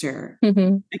coaster,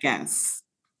 I guess.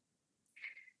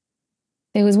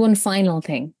 There was one final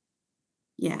thing.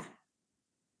 Yeah.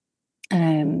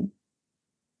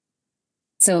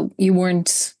 So you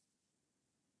weren't,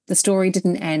 the story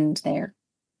didn't end there.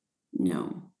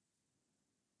 No.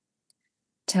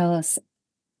 Tell us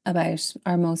about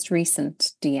our most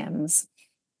recent DMs.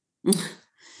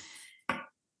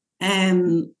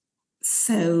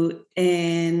 So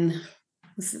in,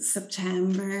 was it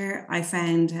September, I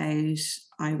found out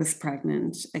I was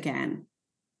pregnant again.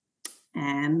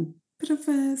 Bit of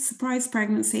a surprise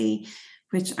pregnancy,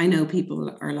 which I know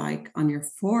people are like, on your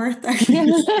 4th, are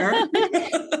you sure?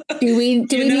 Do we need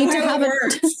to have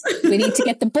it? We need to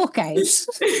get the book out.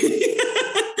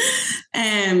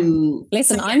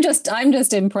 Listen, so, I'm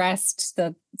just impressed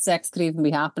that sex could even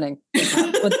be happening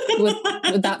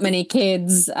with that many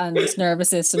kids and nervous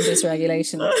system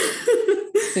dysregulation,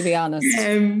 to be honest.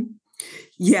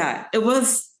 Yeah,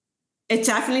 it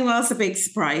definitely was a big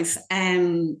surprise.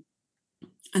 And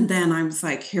then I was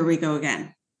like, here we go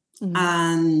again.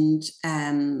 And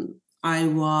I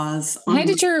was how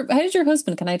did your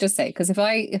husband, can I just say, because if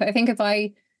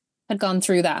I had gone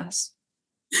through that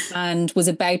and was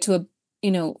about to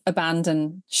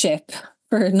abandon ship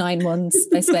for 9 months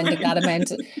by spending that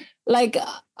amount, like,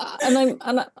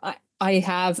 I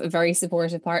have a very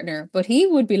supportive partner, but he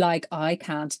would be like, I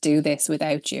can't do this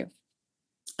without you.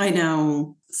 I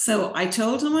know. So I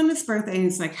told him on his birthday, and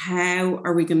he's like, how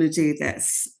are we going to do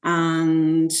this?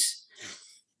 And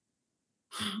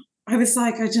I was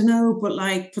like, I don't know, but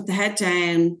like, put the head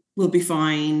down, we'll be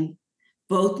fine.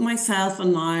 Both myself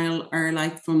and Niall are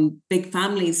like from big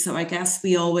families. So I guess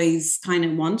we always kind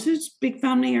of wanted big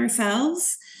family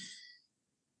ourselves.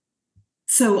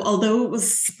 So although it was a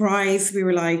surprise, we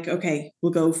were like, okay,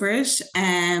 we'll go for it.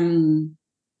 And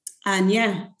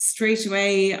yeah, straight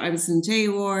away, I was in day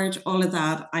ward, all of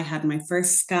that. I had my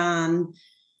first scan.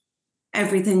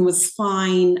 Everything was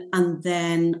fine. And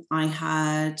then I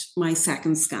had my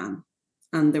second scan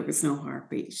and there was no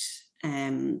heartbeat.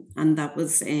 And that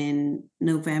was in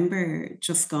November,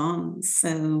 just gone.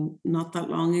 So not that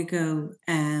long ago.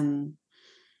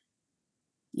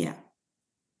 Yeah.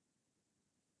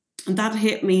 And that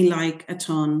hit me like a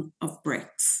ton of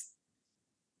bricks.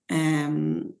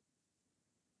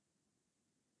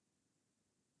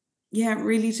 Yeah, it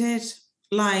really did.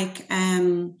 Like,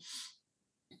 I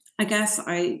guess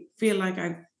I feel like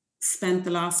I've spent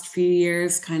the last few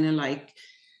years kind of like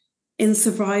in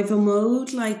survival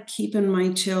mode, like keeping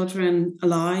my children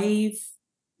alive,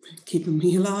 keeping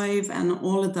me alive, and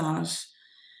all of that.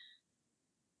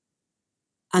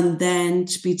 And then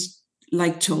to be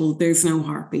like told there's no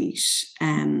heartbeat.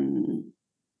 It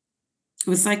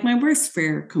was like my worst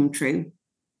fear come true.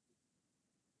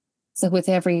 So with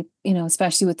every,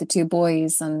 especially with the two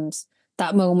boys and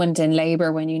that moment in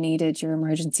labor when you needed your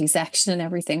emergency section and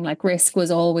everything, like risk was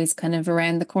always kind of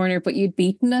around the corner, but you'd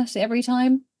beaten it every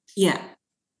time. Yeah.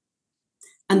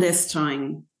 And this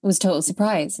time it was total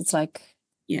surprise. It's like,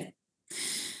 yeah.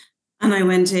 And I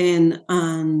went in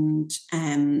and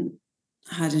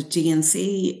had a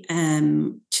D&C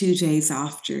 2 days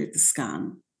after the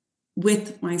scan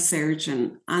with my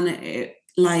surgeon. And it,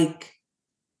 like,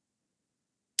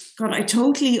 God, I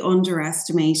totally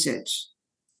underestimated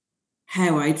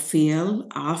how I'd feel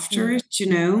after it,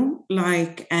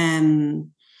 like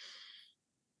even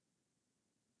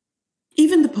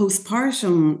the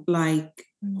postpartum, like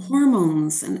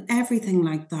hormones and everything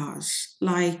like that.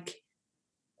 Like,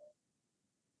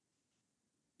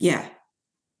 yeah,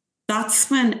 that's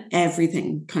when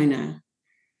everything kind of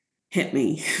hit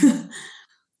me.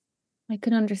 I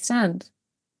can understand.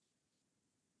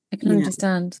 I can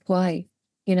understand why.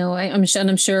 I'm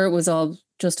sure it was all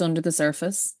just under the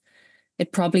surface.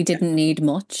 It probably didn't need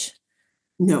much.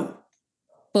 No.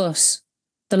 But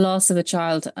the loss of a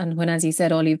child, and when, as you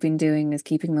said, all you've been doing is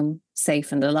keeping them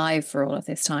safe and alive for all of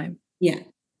this time. Yeah.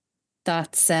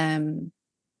 That's and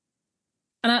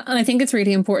I think it's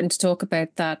really important to talk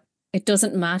about that. It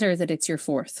doesn't matter that it's your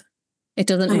fourth. It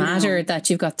doesn't matter that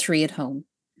you've got 3 at home.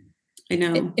 I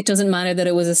know. It doesn't matter that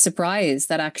it was a surprise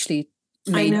that actually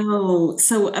made... I know.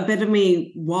 So a bit of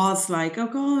me was like, oh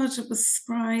God, it was a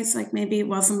surprise. Like maybe it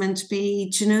wasn't meant to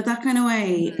be, that kind of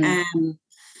way.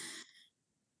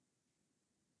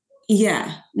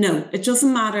 Yeah, no, it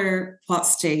doesn't matter what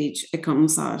stage it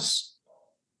comes at.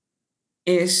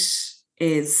 It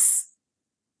is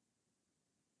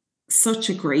such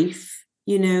a grief,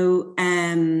 yeah.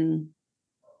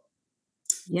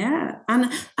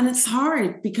 And it's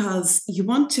hard because you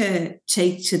want to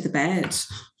take to the bed,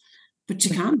 but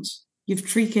you can't. You've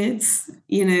 3 kids,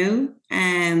 yeah,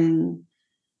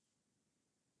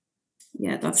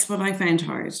 that's what I found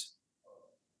hard.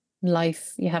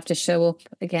 Life, you have to show up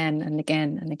again and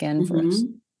again and again for it.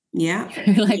 Yeah.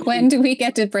 Like, when do we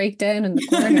get to break down in the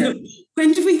corner?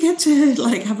 When do we get to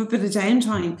like have a bit of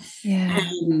downtime? Yeah.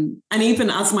 And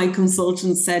even as my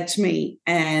consultant said to me,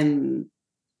 the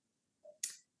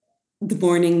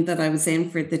morning that I was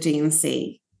in for the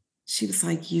D&C, she was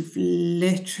like, you've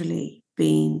literally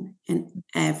been in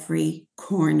every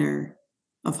corner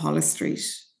of Holles Street.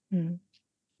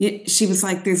 She was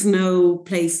like, there's no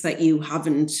place that you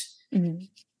haven't been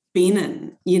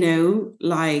in,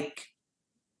 like,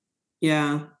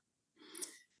 yeah.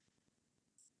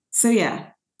 So,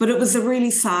 yeah, but it was a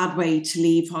really sad way to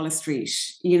leave Holles Street,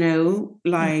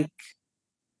 like,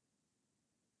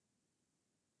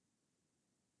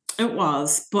 it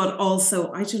was, but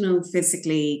also, I don't know,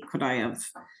 physically, could I have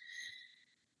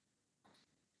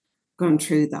gone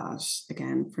through that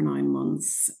again for 9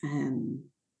 months?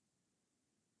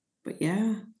 But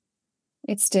yeah.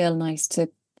 It's still nice to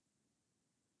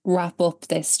wrap up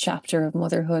this chapter of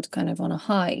motherhood kind of on a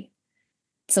high.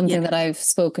 Something that I've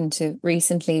spoken to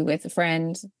recently with a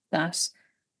friend, that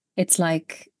it's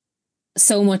like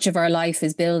so much of our life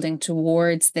is building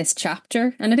towards this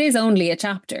chapter, and it is only a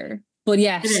chapter, but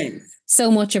yet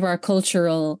so much of our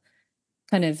cultural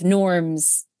kind of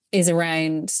norms is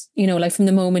around, like from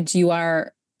the moment you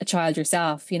are a child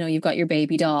yourself, you've got your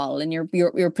baby doll and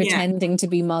you're pretending to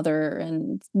be mother,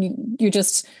 and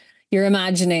you're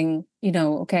imagining,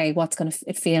 okay, what's going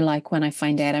to feel like when I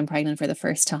find out I'm pregnant for the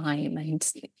first time,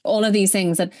 and all of these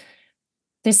things. That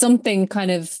there's something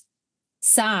kind of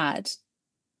sad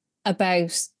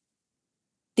about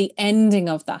the ending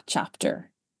of that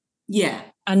chapter. Yeah.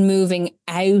 And moving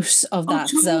out of that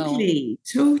zone.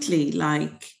 Totally.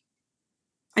 Like,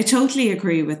 I totally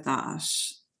agree with that.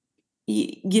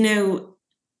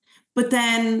 But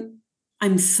then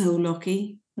I'm so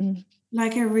lucky.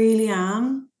 Like, I really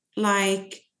am.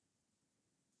 Like,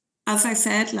 as I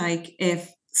said, like,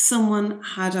 if someone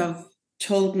had have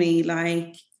told me,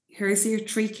 like, here's your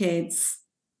 3 kids,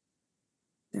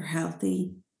 they're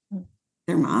healthy,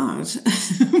 they're mad,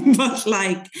 but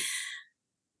like,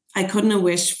 I couldn't have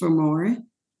wished for more.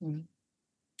 Mm.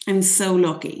 I'm so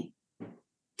lucky.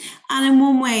 And in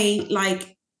one way,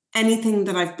 like anything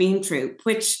that I've been through,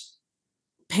 which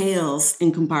pales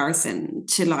in comparison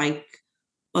to like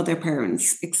other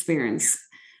parents' experience,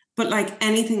 but like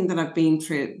anything that I've been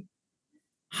through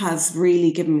has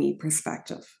really given me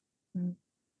perspective. Mm.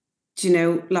 Do you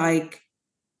know, like,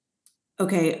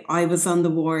 okay, I was on the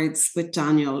wards with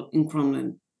Daniel in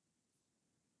Crumlin,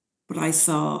 but I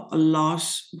saw a lot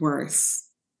worse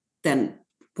than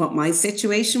what my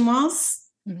situation was.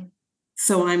 Mm.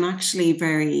 So I'm actually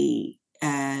very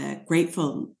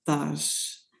grateful that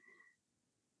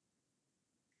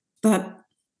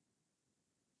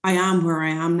I am where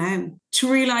I am now.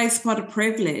 To realize what a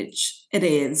privilege it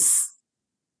is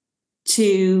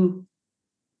to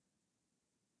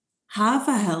have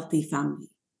a healthy family,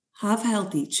 have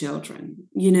healthy children,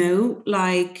 you know,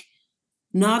 like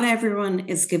not everyone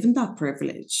is given that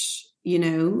privilege, you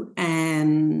know,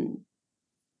 and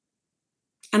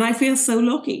I feel so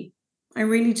lucky. I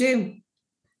really do.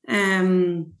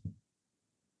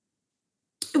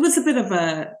 It was a bit of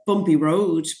a bumpy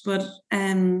road, but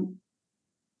I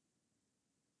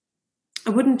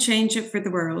wouldn't change it for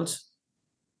the world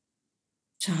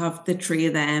to have the three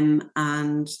of them,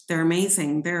 and they're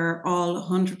amazing. They're all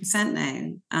 100%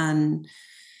 now. And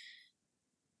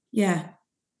yeah.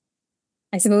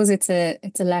 I suppose it's a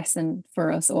lesson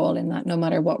for us all in that no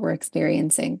matter what we're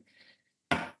experiencing,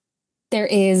 there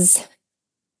is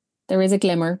a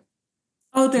glimmer.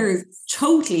 Oh, there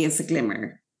totally is a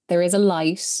glimmer. There is a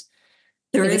light.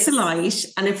 There is a light.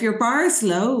 And if your bar is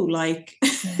low, like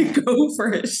go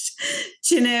for it.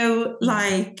 Do you know,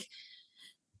 like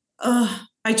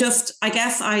I guess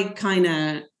I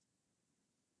kind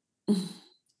of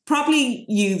probably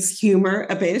use humor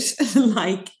a bit,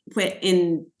 like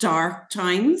in dark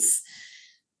times,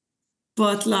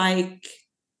 but like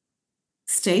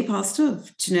stay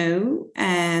positive, you know,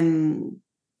 and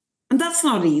that's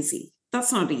not easy.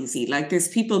 That's not easy. Like there's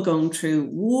people going through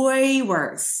way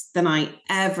worse than I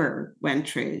ever went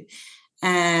through.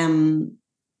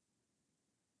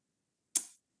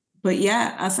 But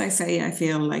yeah, as I say, I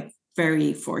feel like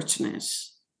very fortunate.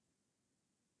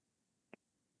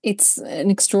 It's an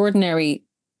extraordinary,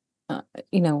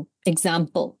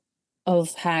 example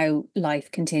of how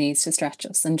life continues to stretch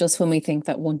us. And just when we think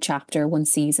that one chapter, one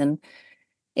season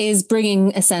is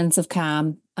bringing a sense of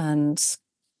calm and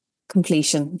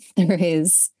completion, there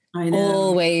is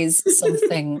always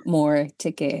something more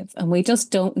to give. And we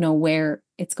just don't know where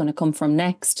it's going to come from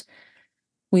next.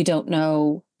 We don't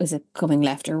know, is it coming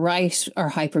left or right?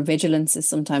 Our hypervigilance is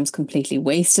sometimes completely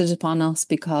wasted upon us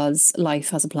because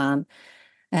life has a plan.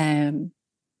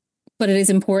 But it is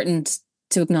important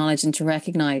to acknowledge and to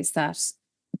recognize that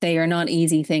they are not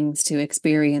easy things to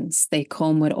experience. They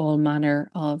come with all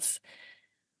manner of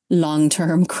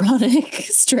long-term chronic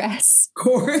stress, of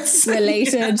course,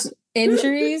 related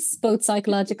injuries, both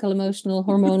psychological, emotional,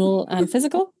 hormonal, and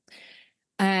physical.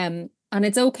 And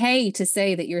it's okay to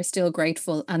say that you're still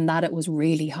grateful and that it was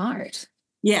really hard.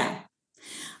 Yeah.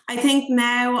 I think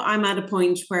now I'm at a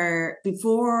point where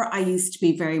before I used to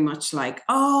be very much like,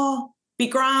 oh, be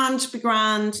grand,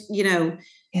 you know.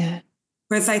 Yeah.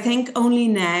 Whereas I think only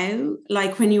now,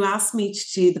 like when you asked me to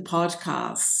do the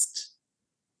podcast,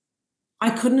 I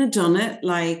couldn't have done it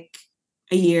like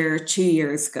a year, 2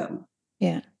 years ago.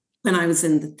 Yeah. When I was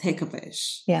in the thick of it.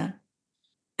 Yeah.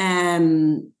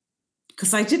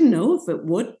 Because I didn't know if it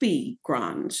would be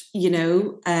grand, you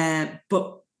know,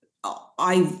 but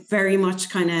I very much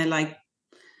kind of like,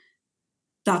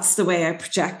 that's the way I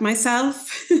project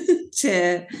myself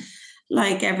to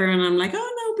like everyone. I'm like,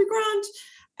 oh no, be grand.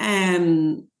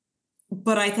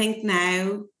 But I think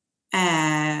now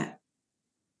I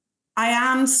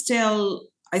still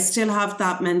have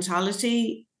that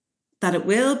mentality that it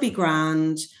will be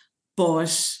grand,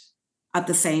 but at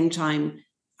the same time,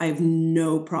 I have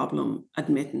no problem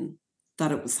admitting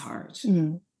that it was hard.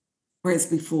 Mm. Whereas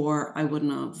before I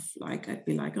wouldn't have, like, I'd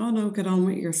be like, oh no, get on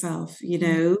with yourself, you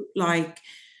know, like,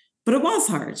 but it was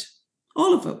hard.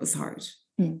 All of it was hard.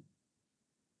 Mm.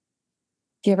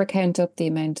 Do you ever count up the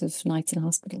amount of nights in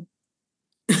hospital?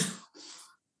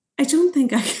 I don't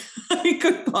think I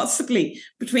could possibly,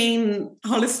 between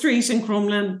Hollis Street and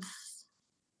Crumlin.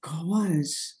 God.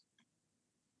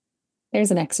 There's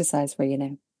an exercise for you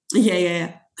now.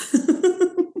 Yeah.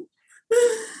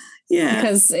 Yeah.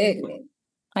 Because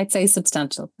I'd say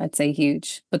substantial. I'd say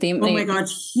huge. But oh my God,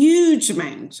 huge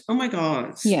amount. Oh my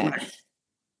God. Yeah. Like,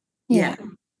 yeah.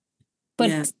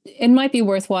 But it might be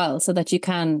worthwhile so that you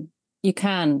can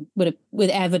with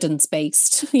evidence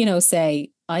based, you know, say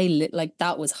like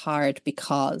that was hard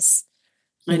because,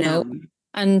 you know,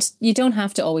 And you don't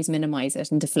have to always minimize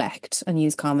it and deflect and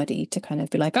use comedy to kind of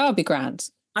be like, oh, it'll be grand.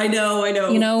 I know.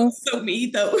 You know? So me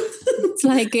though. It's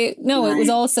like, it was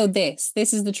also this.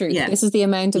 This is the truth. Yeah. This is the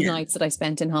amount of nights that I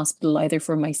spent in hospital, either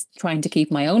for trying to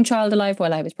keep my own child alive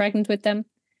while I was pregnant with them,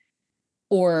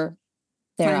 or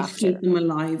thereafter. Trying to keep them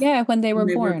alive. Yeah, when they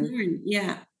were born.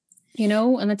 Yeah. You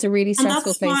know, and it's a really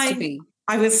stressful place to be.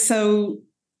 I was so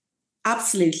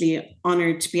absolutely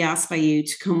honoured to be asked by you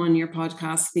to come on your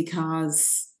podcast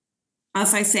because,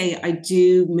 as I say, I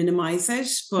do minimise it,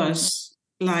 but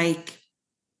like...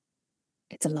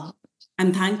 It's a lot.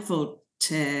 I'm thankful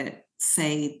to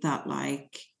say that,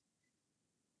 like,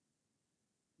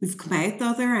 we've come out the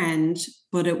other end,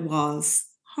 but it was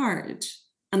hard.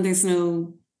 And there's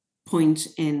no point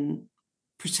in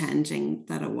pretending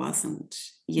that it wasn't,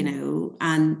 you know.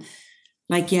 And,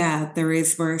 like, yeah, there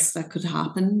is worse that could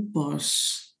happen, but,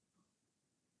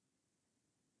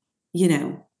 you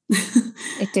know.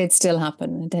 It did still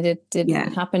happen.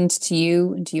 It happened to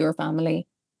you and to your family.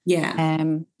 Yeah.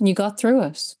 You got through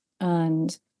it.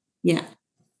 And yeah,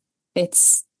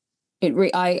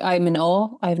 I'm in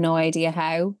awe. I have no idea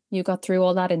how you got through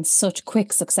all that in such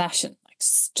quick succession. Like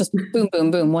just boom, boom,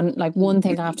 boom. One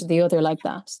thing after the other like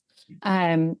that.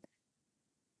 And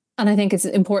I think it's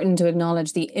important to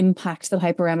acknowledge the impact that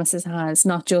hyperemesis has,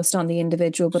 not just on the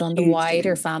individual, but on the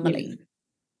wider family.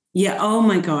 Yeah. Oh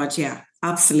my God. Yeah,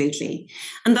 absolutely.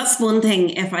 And that's one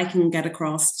thing, if I can get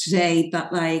across today,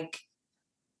 that, like,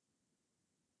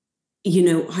 you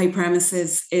know,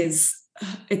 hyperemesis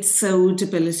it's so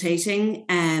debilitating,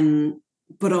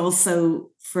 but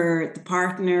also for the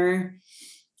partner,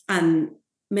 and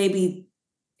maybe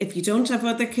if you don't have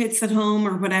other kids at home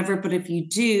or whatever, but if you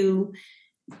do,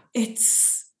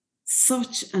 it's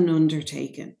such an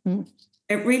undertaking.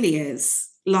 It really is.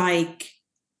 Like,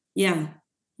 yeah,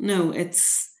 no,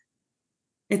 it's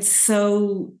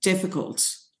so difficult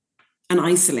and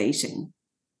isolating.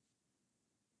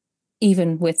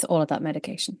 Even with all of that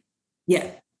medication.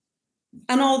 Yeah.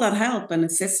 And all that help and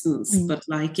assistance. But,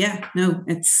 like, yeah, no,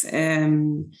 it's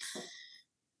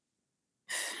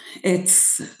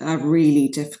a really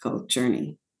difficult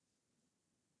journey.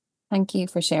 Thank you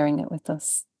for sharing it with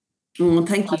us. Oh,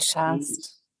 thank you.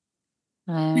 Thanks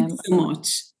so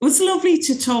much. It was lovely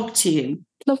to talk to you.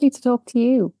 Lovely to talk to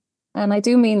you. And I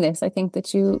do mean this. I think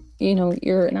that you know,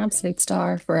 you're an absolute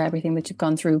star for everything that you've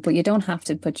gone through, but you don't have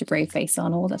to put your brave face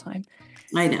on all the time.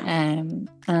 I know.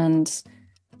 And,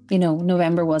 you know,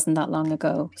 November wasn't that long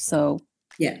ago. So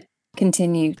yeah,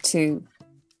 continue to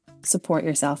support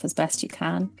yourself as best you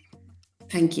can.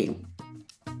 Thank you.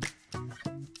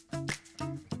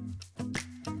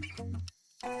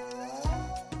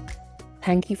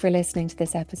 Thank you for listening to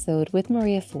this episode with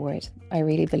Maria Forde. I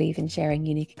really believe in sharing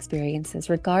unique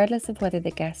experiences, regardless of whether the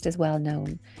guest is well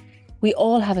known. We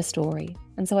all have a story,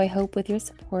 and so I hope with your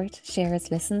support,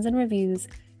 shares, listens and reviews,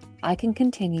 I can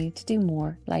continue to do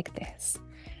more like this.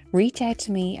 Reach out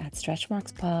to me at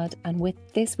stretchmarkspod and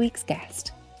with this week's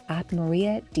guest at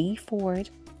Maria D.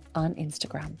 Forde on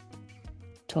Instagram.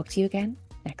 Talk to you again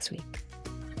next week.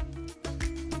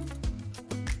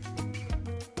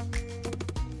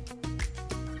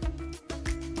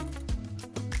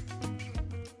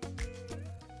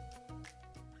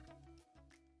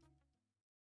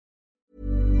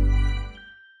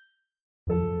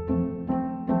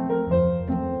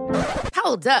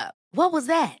 Hold up. What was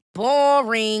that?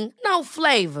 Boring. No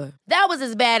flavor. That was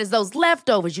as bad as those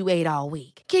leftovers you ate all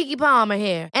week. Keke Palmer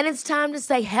here. And it's time to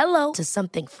say hello to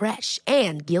something fresh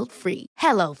and guilt-free.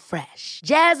 Hello Fresh.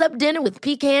 Jazz up dinner with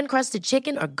pecan-crusted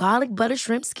chicken or garlic butter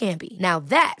shrimp scampi. Now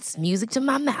that's music to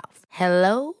my mouth.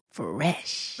 Hello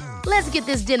Fresh. Let's get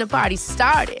this dinner party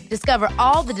started. Discover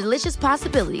all the delicious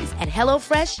possibilities at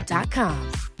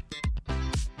HelloFresh.com.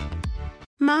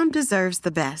 Mom deserves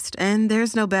the best, and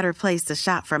there's no better place to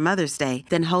shop for Mother's Day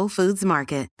than Whole Foods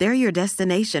Market. They're your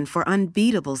destination for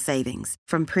unbeatable savings,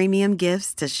 from premium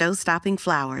gifts to show-stopping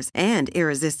flowers and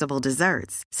irresistible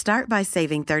desserts. Start by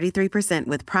saving 33%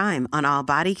 with Prime on all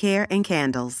body care and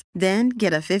candles. Then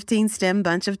get a 15-stem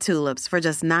bunch of tulips for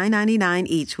just $9.99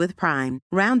 each with Prime.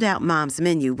 Round out Mom's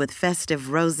menu with festive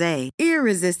rosé,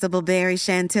 irresistible berry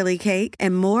chantilly cake,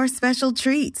 and more special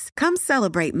treats. Come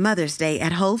celebrate Mother's Day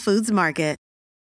at Whole Foods Market.